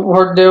now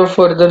what they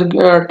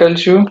further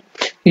tells you,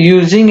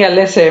 using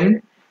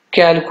LSM,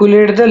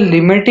 calculate the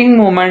limiting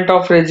moment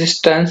of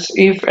resistance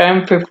if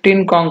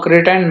M15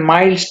 concrete and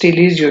mild steel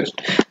is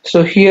used.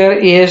 So here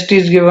AST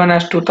is given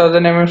as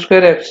 2000 mm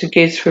square, FCK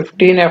is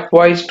 15,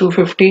 FY is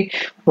 250,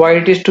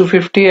 YT is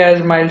 250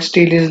 as mild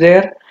steel is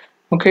there.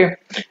 Okay,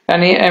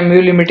 आणि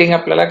MU limiting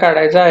आपल्याला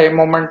काढायचा आहे,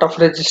 moment of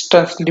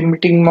resistance,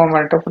 limiting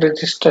moment of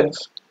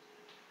resistance.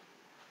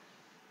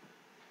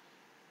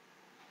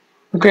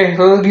 Okay,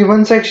 so the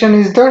given section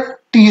is the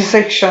T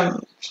section.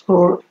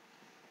 So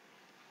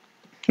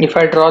if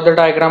I draw the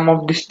diagram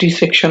of this T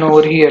section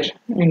over here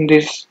in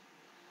this,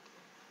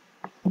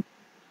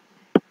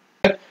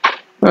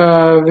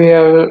 we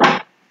have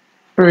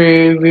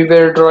we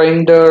were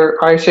drawing the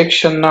I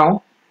section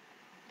now.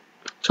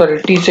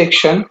 Sorry, T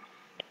section.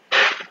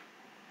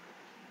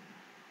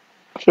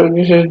 So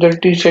this is the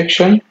T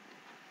section.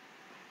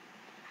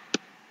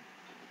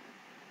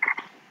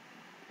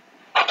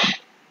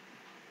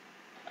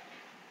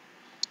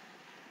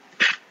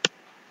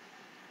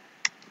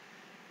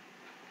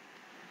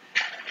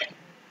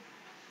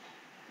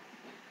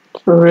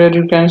 So where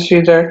you can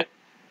see that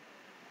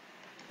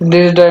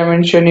this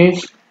dimension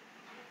is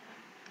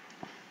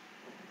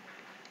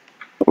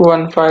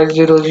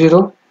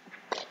 1500.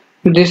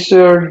 This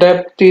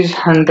depth is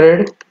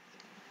 100.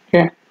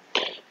 Okay,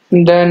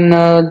 then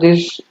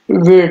this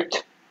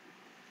width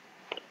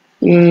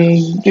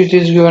it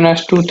is given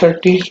as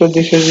 230, so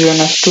this is given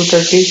as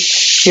 230.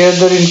 Here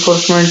the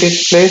reinforcement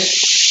is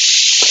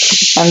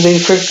placed and the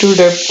effective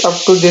depth up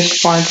to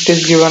this point it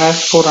is given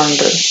as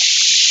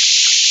 400.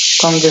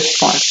 from this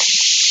point.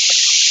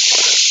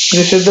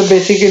 This is the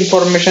basic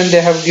information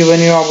they have given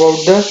you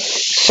about the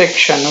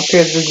section.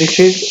 Okay, so this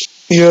is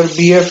your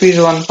BF is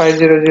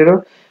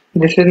 1500.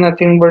 This is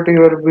nothing but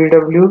your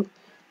BW.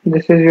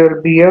 This is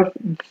your BF.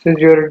 This is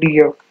your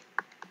DF.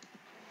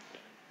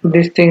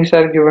 These things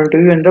are given to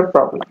you in the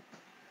problem.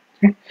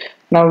 Okay.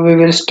 Now we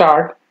will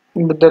start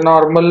with the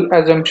normal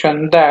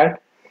assumption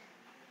that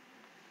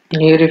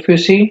here if you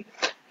see,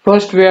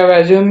 first we have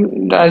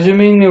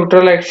assuming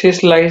neutral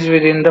axis lies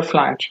within the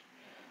flange.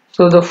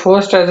 So the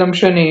first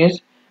assumption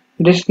is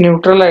this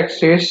neutral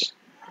axis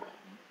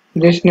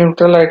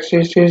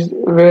is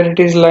where it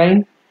is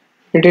lying.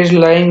 It is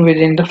lying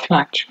within the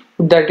flange.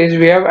 That is,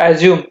 we have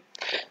assumed.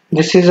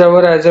 This is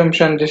our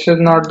assumption. This is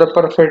not the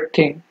perfect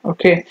thing.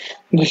 Okay,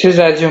 this is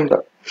assumed.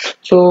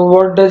 So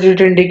what does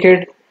it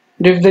indicate?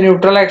 If the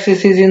neutral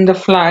axis is in the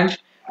flange,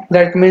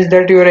 that means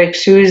that your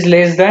XU is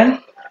less than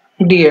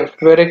DF,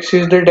 where XU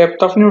is the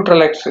depth of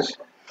neutral axis.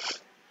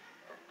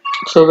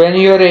 So when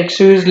your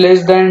XU is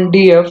less than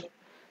DF,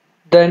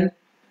 then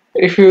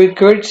if you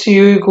equate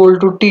Cu equal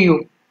to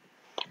Tu,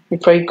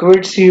 if I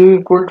equate Cu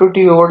equal to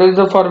Tu, what is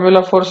the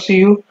formula for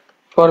Cu?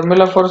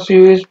 Formula for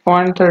Cu is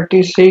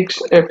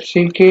 0.36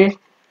 FCK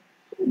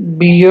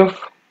BF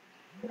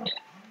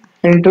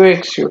into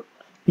XU,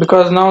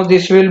 because now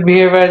this will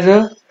behave as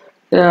a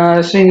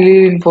singly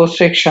reinforced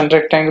section,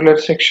 rectangular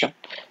section,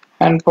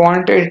 and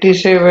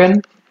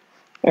 0.87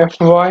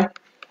 FY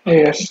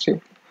AST.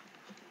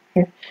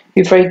 Okay.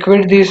 If I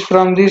equate this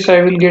from this,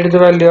 I will get the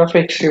value of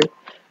XU.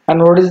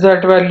 And what is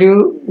that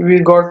value we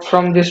got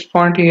from this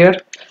point here?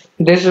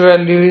 This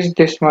value is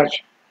this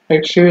much.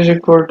 XU is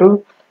equal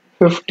to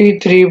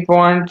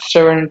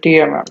 53.70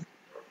 mm.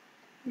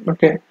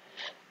 Okay.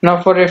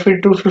 Now for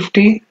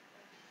Fe250,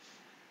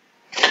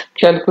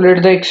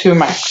 calculate the XU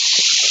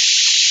max.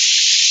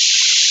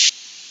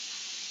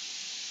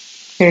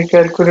 Okay,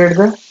 calculate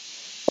the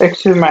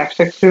XU max.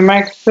 XU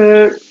max,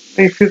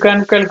 if you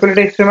can calculate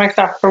XU max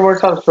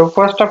afterwards also.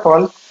 First of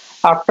all,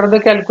 after the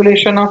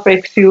calculation of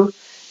XU,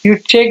 you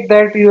check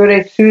that your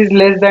XU is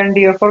less than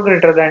DF or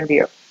greater than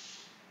DF.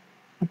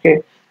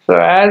 Okay, so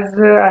as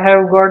I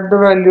have got the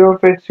value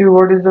of XU,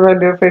 what is the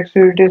value of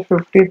XU? It is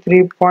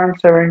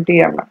 53.70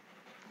 mm.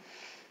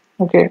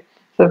 Okay,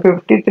 so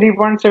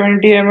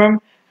 53.70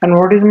 mm, and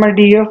what is my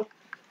DF?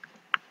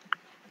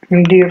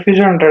 DF is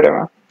 100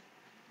 mm.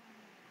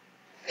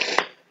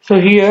 So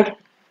here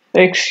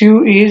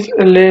XU is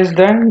less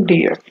than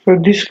DF. So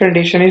this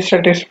condition is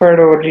satisfied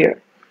over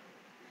here.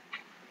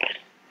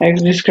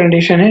 This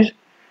condition is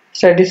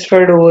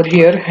satisfied over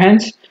here.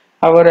 Hence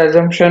our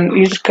assumption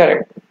is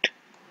correct.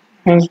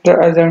 Hence the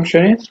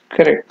assumption is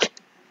correct.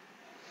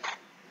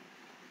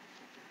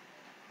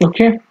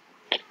 Okay.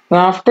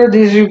 Now after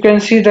this you can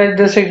see that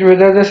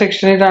whether the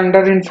section is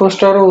under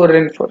reinforced or over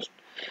reinforced.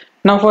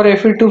 Now for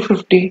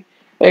Fe250,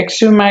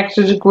 XU max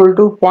is equal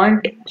to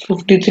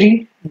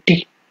 0.53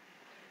 D.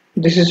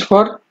 This is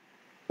for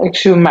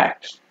XU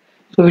max.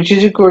 So which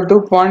is equal to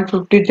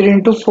 0.53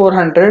 into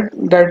 400.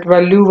 That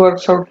value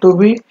works out to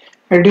be,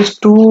 it is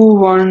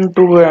 212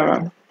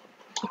 mm.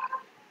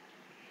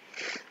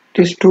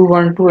 It is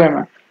 212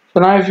 mm. So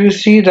now if you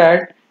see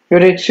that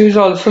your XU is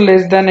also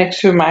less than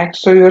XU max,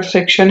 so your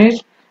section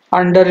is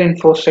under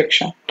reinforced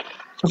section.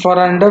 So for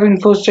under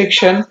reinforced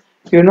section,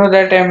 you know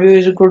that MU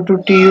is equal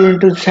to TU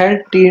into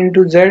Z, T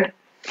into Z.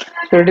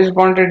 So it is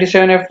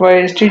 0.87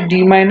 FYST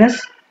D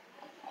minus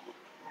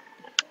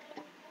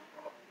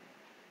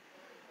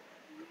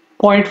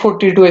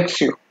 0.42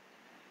 XU.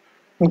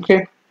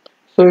 Okay.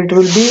 So it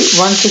will be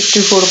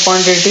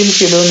 164.18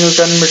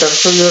 kilonewton meter.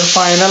 So your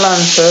final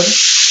answer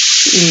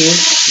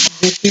is,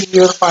 this is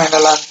your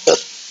final answer.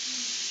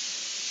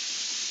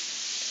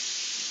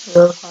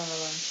 Your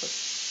final answer.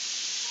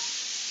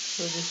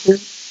 So this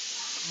is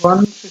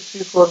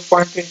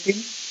 164.18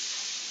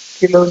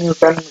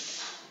 kilonewton meter.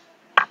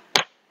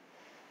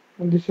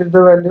 And this is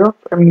the value of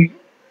MU.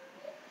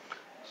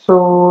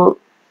 So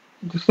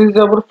this is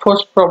our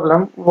first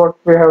problem what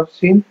we have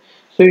seen.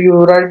 So you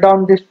write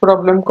down this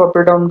problem,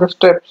 copy down the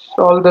steps,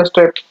 all the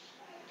steps,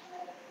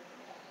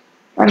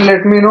 and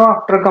let me know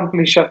after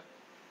completion.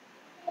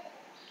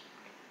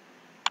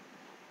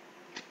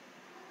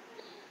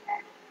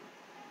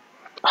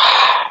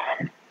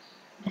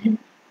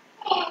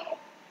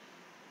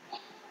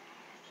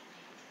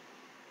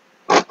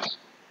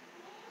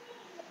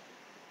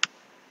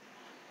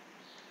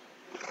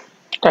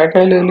 काय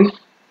खायली?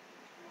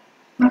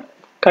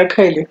 काय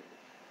खायली?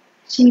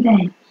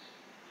 शेंगदाणे.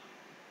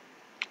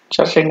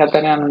 चार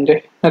शेंगादाणे आणून दे,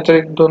 नाहीतर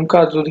एक दोन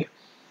काजू दे.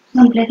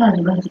 संपले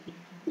काजू भाजी.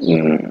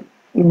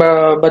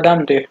 बदाम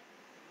दे.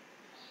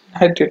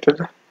 आहे ते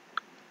तुझं.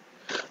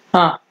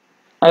 हा.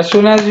 As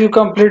soon as you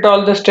complete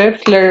all the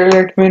steps,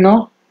 let me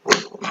know.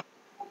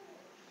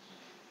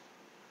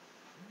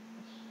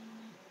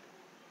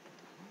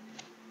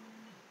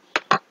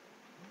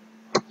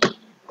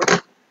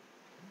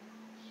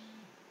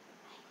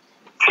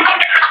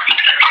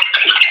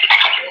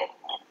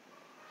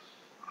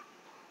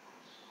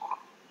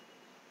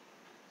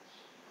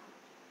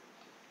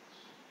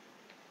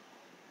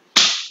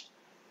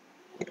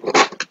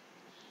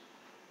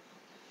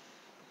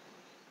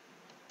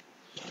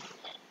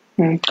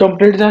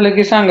 Complete झालं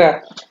की सांगा.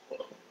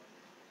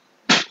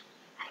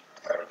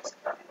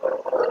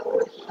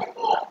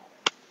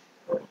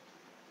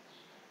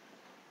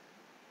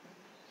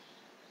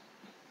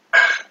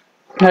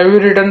 Have you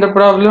written the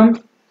problem?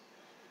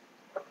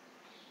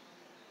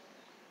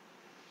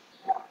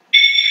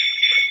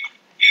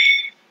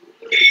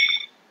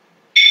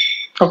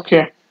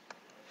 Okay.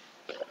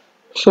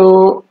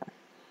 So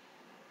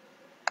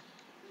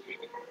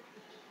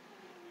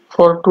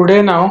for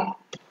today now,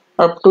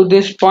 up to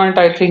this point,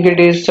 I think it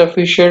is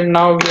sufficient.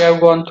 Now we have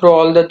gone through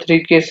all the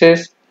three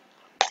cases.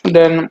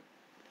 Then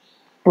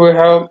we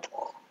have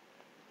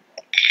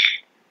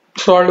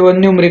solved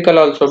one numerical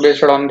also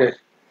based on this.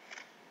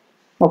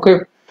 Okay.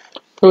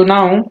 So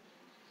now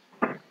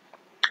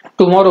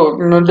tomorrow,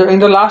 in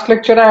the last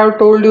lecture, I have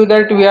told you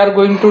that we are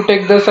going to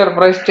take the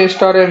surprise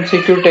test or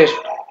MCQ test.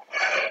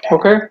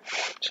 Okay.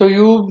 So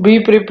you be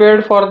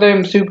prepared for the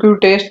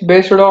MCQ test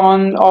based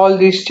on all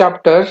these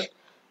chapters.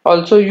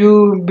 Also,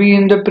 you be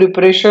in the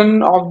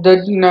preparation of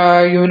the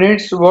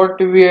units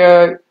what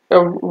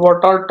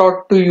are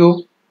taught to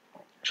you.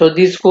 So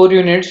these four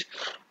units,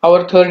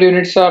 our third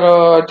units are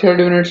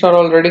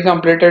already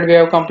completed. We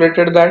have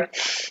completed that.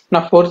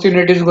 Now fourth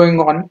unit is going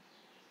on.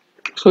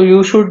 So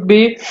you should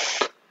be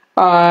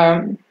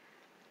um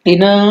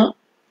in a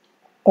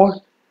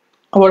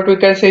what we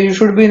can say, you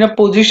should be in a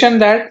position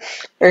that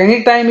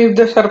anytime if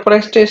the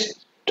surprise test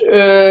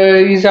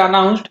is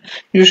announced,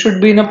 you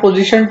should be in a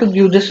position to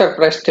give the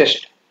surprise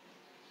test.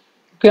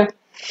 Okay.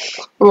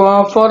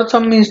 For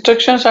some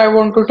instructions I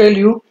want to tell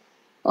you,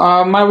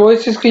 my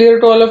voice is clear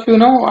to all of you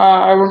now.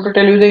 I want to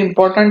tell you the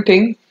important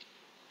thing.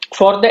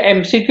 For the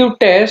MCQ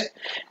test,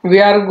 we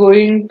are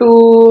going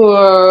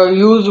to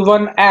use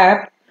one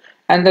app,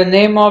 and the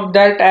name of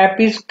that app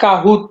is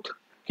Kahoot.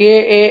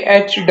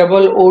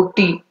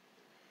 Kahoot.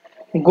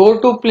 Go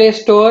to Play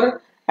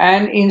Store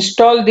and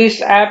install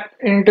this app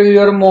into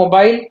your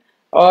mobile,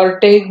 or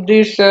take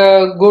this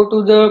go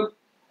to the,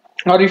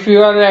 or if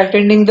you are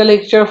attending the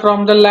lecture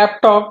from the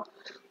laptop,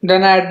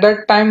 then at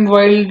that time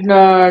while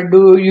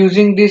do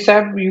using this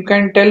app, you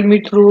can tell me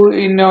through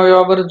in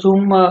our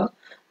Zoom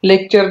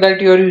lecture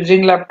that you are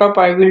using laptop.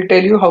 I will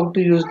tell you how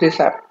to use this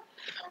app.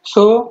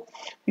 So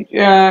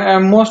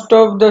most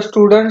of the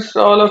students,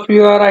 all of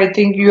you are, I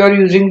think you are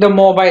using the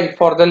mobile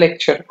for the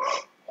lecture.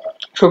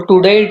 So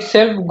today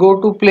itself,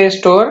 go to Play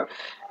Store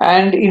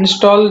and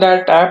install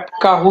that app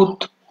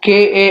Kahoot,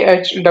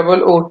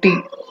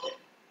 Kahoot.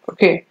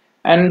 Okay,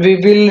 and we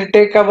will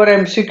take our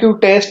MCQ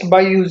test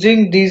by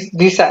using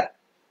this app.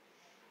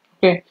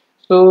 Okay,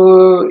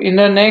 so in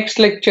the next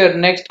lecture,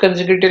 next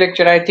consecutive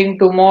lecture, I think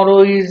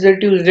tomorrow is a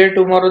Tuesday.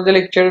 Tomorrow the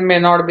lecture may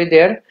not be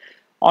there.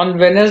 On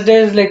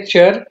Wednesday's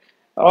lecture,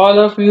 all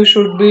of you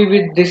should be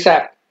with this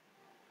app.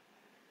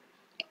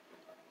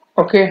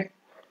 Okay,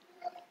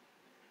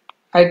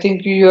 I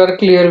think you are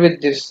clear with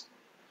this.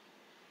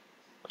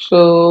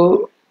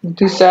 So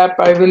this app,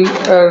 I will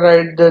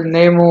write the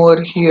name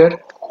over here.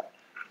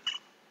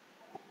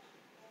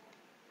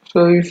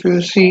 So if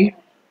you see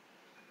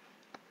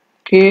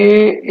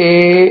Kahoot.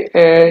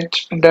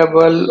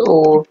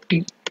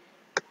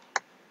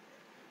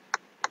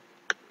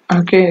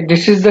 Okay,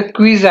 this is the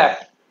quiz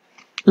app.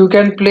 You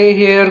can play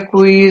here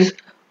quiz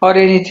or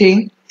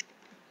anything.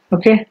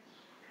 Okay,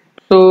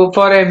 so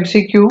for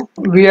MCQ,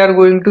 we are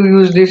going to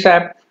use this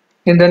app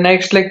in the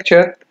next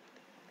lecture.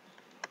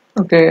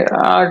 Okay,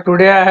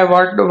 today I have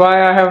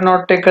why I have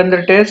not taken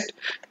the test,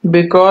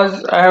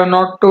 because I have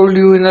not told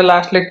you in the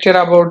last lecture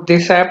about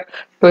this app,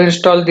 to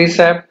install this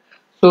app.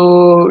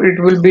 So it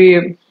will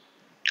be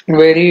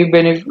very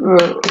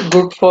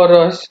good for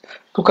us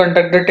to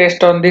conduct the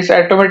test on this.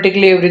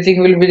 Automatically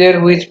everything will be there,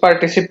 who is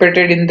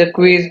participated in the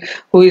quiz,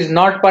 who is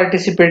not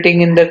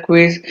participating in the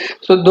quiz.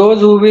 So those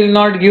who will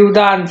not give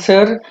the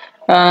answer,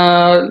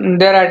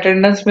 their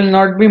attendance will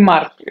not be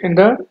marked in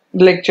the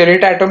lecture.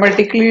 It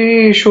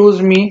automatically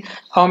shows me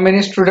how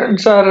many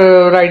students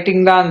are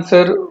writing the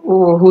answer,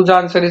 whose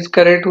answer is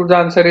correct, whose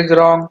answer is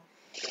wrong.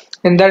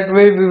 In that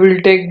way we will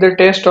take the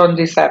test on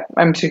this app,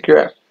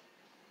 MCQ app.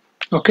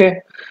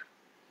 Okay.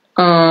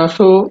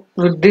 So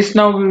with this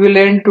now we will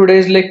end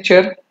today's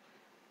lecture.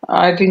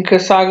 I think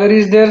Sagar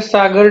is there.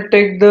 Sagar,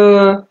 take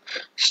the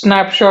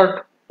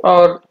snapshot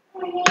or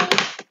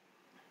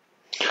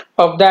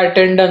of the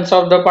attendance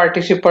of the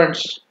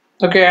participants.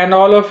 Okay, and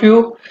all of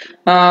you,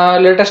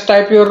 let us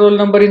type your roll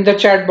number in the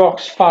chat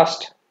box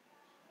fast.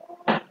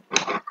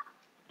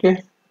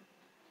 Okay.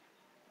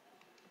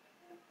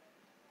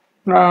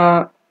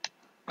 Uh,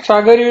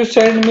 Sagar, you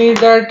send me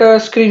that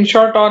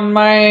screenshot on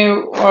my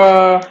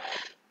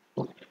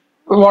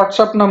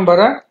WhatsApp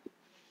number.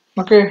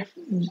 Okay.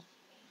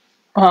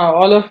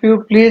 All of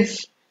you,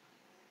 please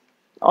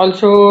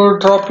also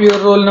drop your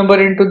roll number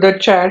into the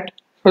chat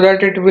so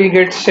that it will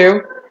get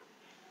saved.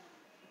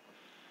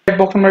 Chat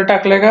box मध्ये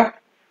टाकले का?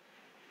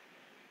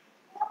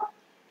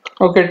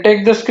 Okay,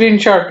 take the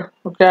screenshot.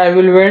 Okay, I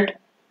will wait.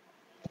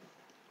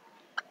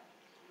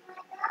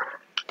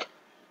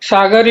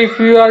 Sagar, if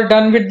you are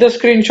done with the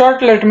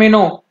screenshot, let me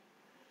know.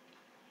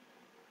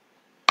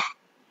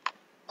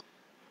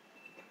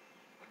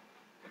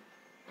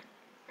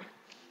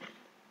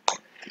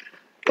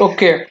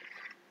 Okay,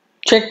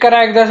 check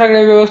करा एकदा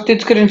सगळे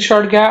व्यवस्थित,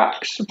 screenshot घ्या.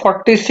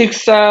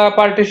 46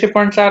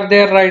 participants are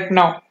there right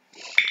now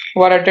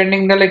who are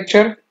attending the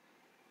lecture.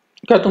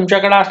 तर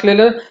तुमच्याकडे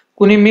असलेलं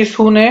कुणी miss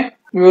होऊ नये,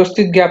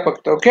 व्यवस्थित घ्या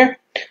फक्त. Okay,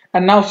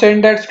 and now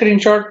send that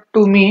screenshot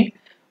to me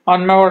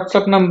on my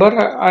WhatsApp number,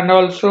 and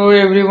also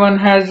everyone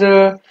has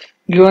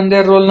given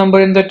their roll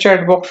number in the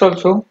chat box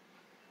also,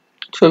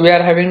 so we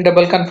are having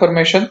double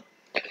confirmation.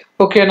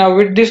 Okay, now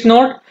with this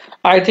note,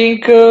 I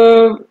think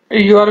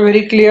you are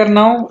very clear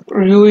now.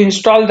 You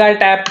install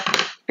that app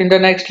in the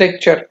next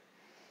lecture.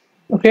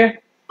 Okay,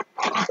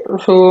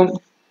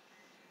 so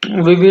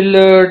we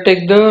will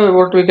take the,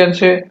 what we can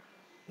say,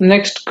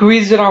 next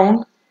quiz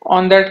round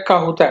on that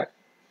Kahoot app.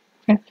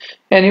 Okay.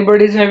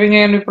 Anybody is having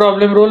any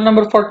problem? Roll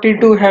number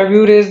 42, have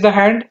you raised the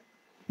hand?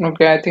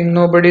 Okay, I think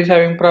nobody is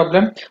having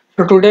problem.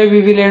 So today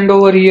we will end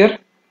over here.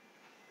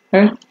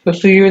 Okay. So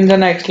see you in the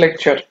next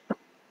lecture.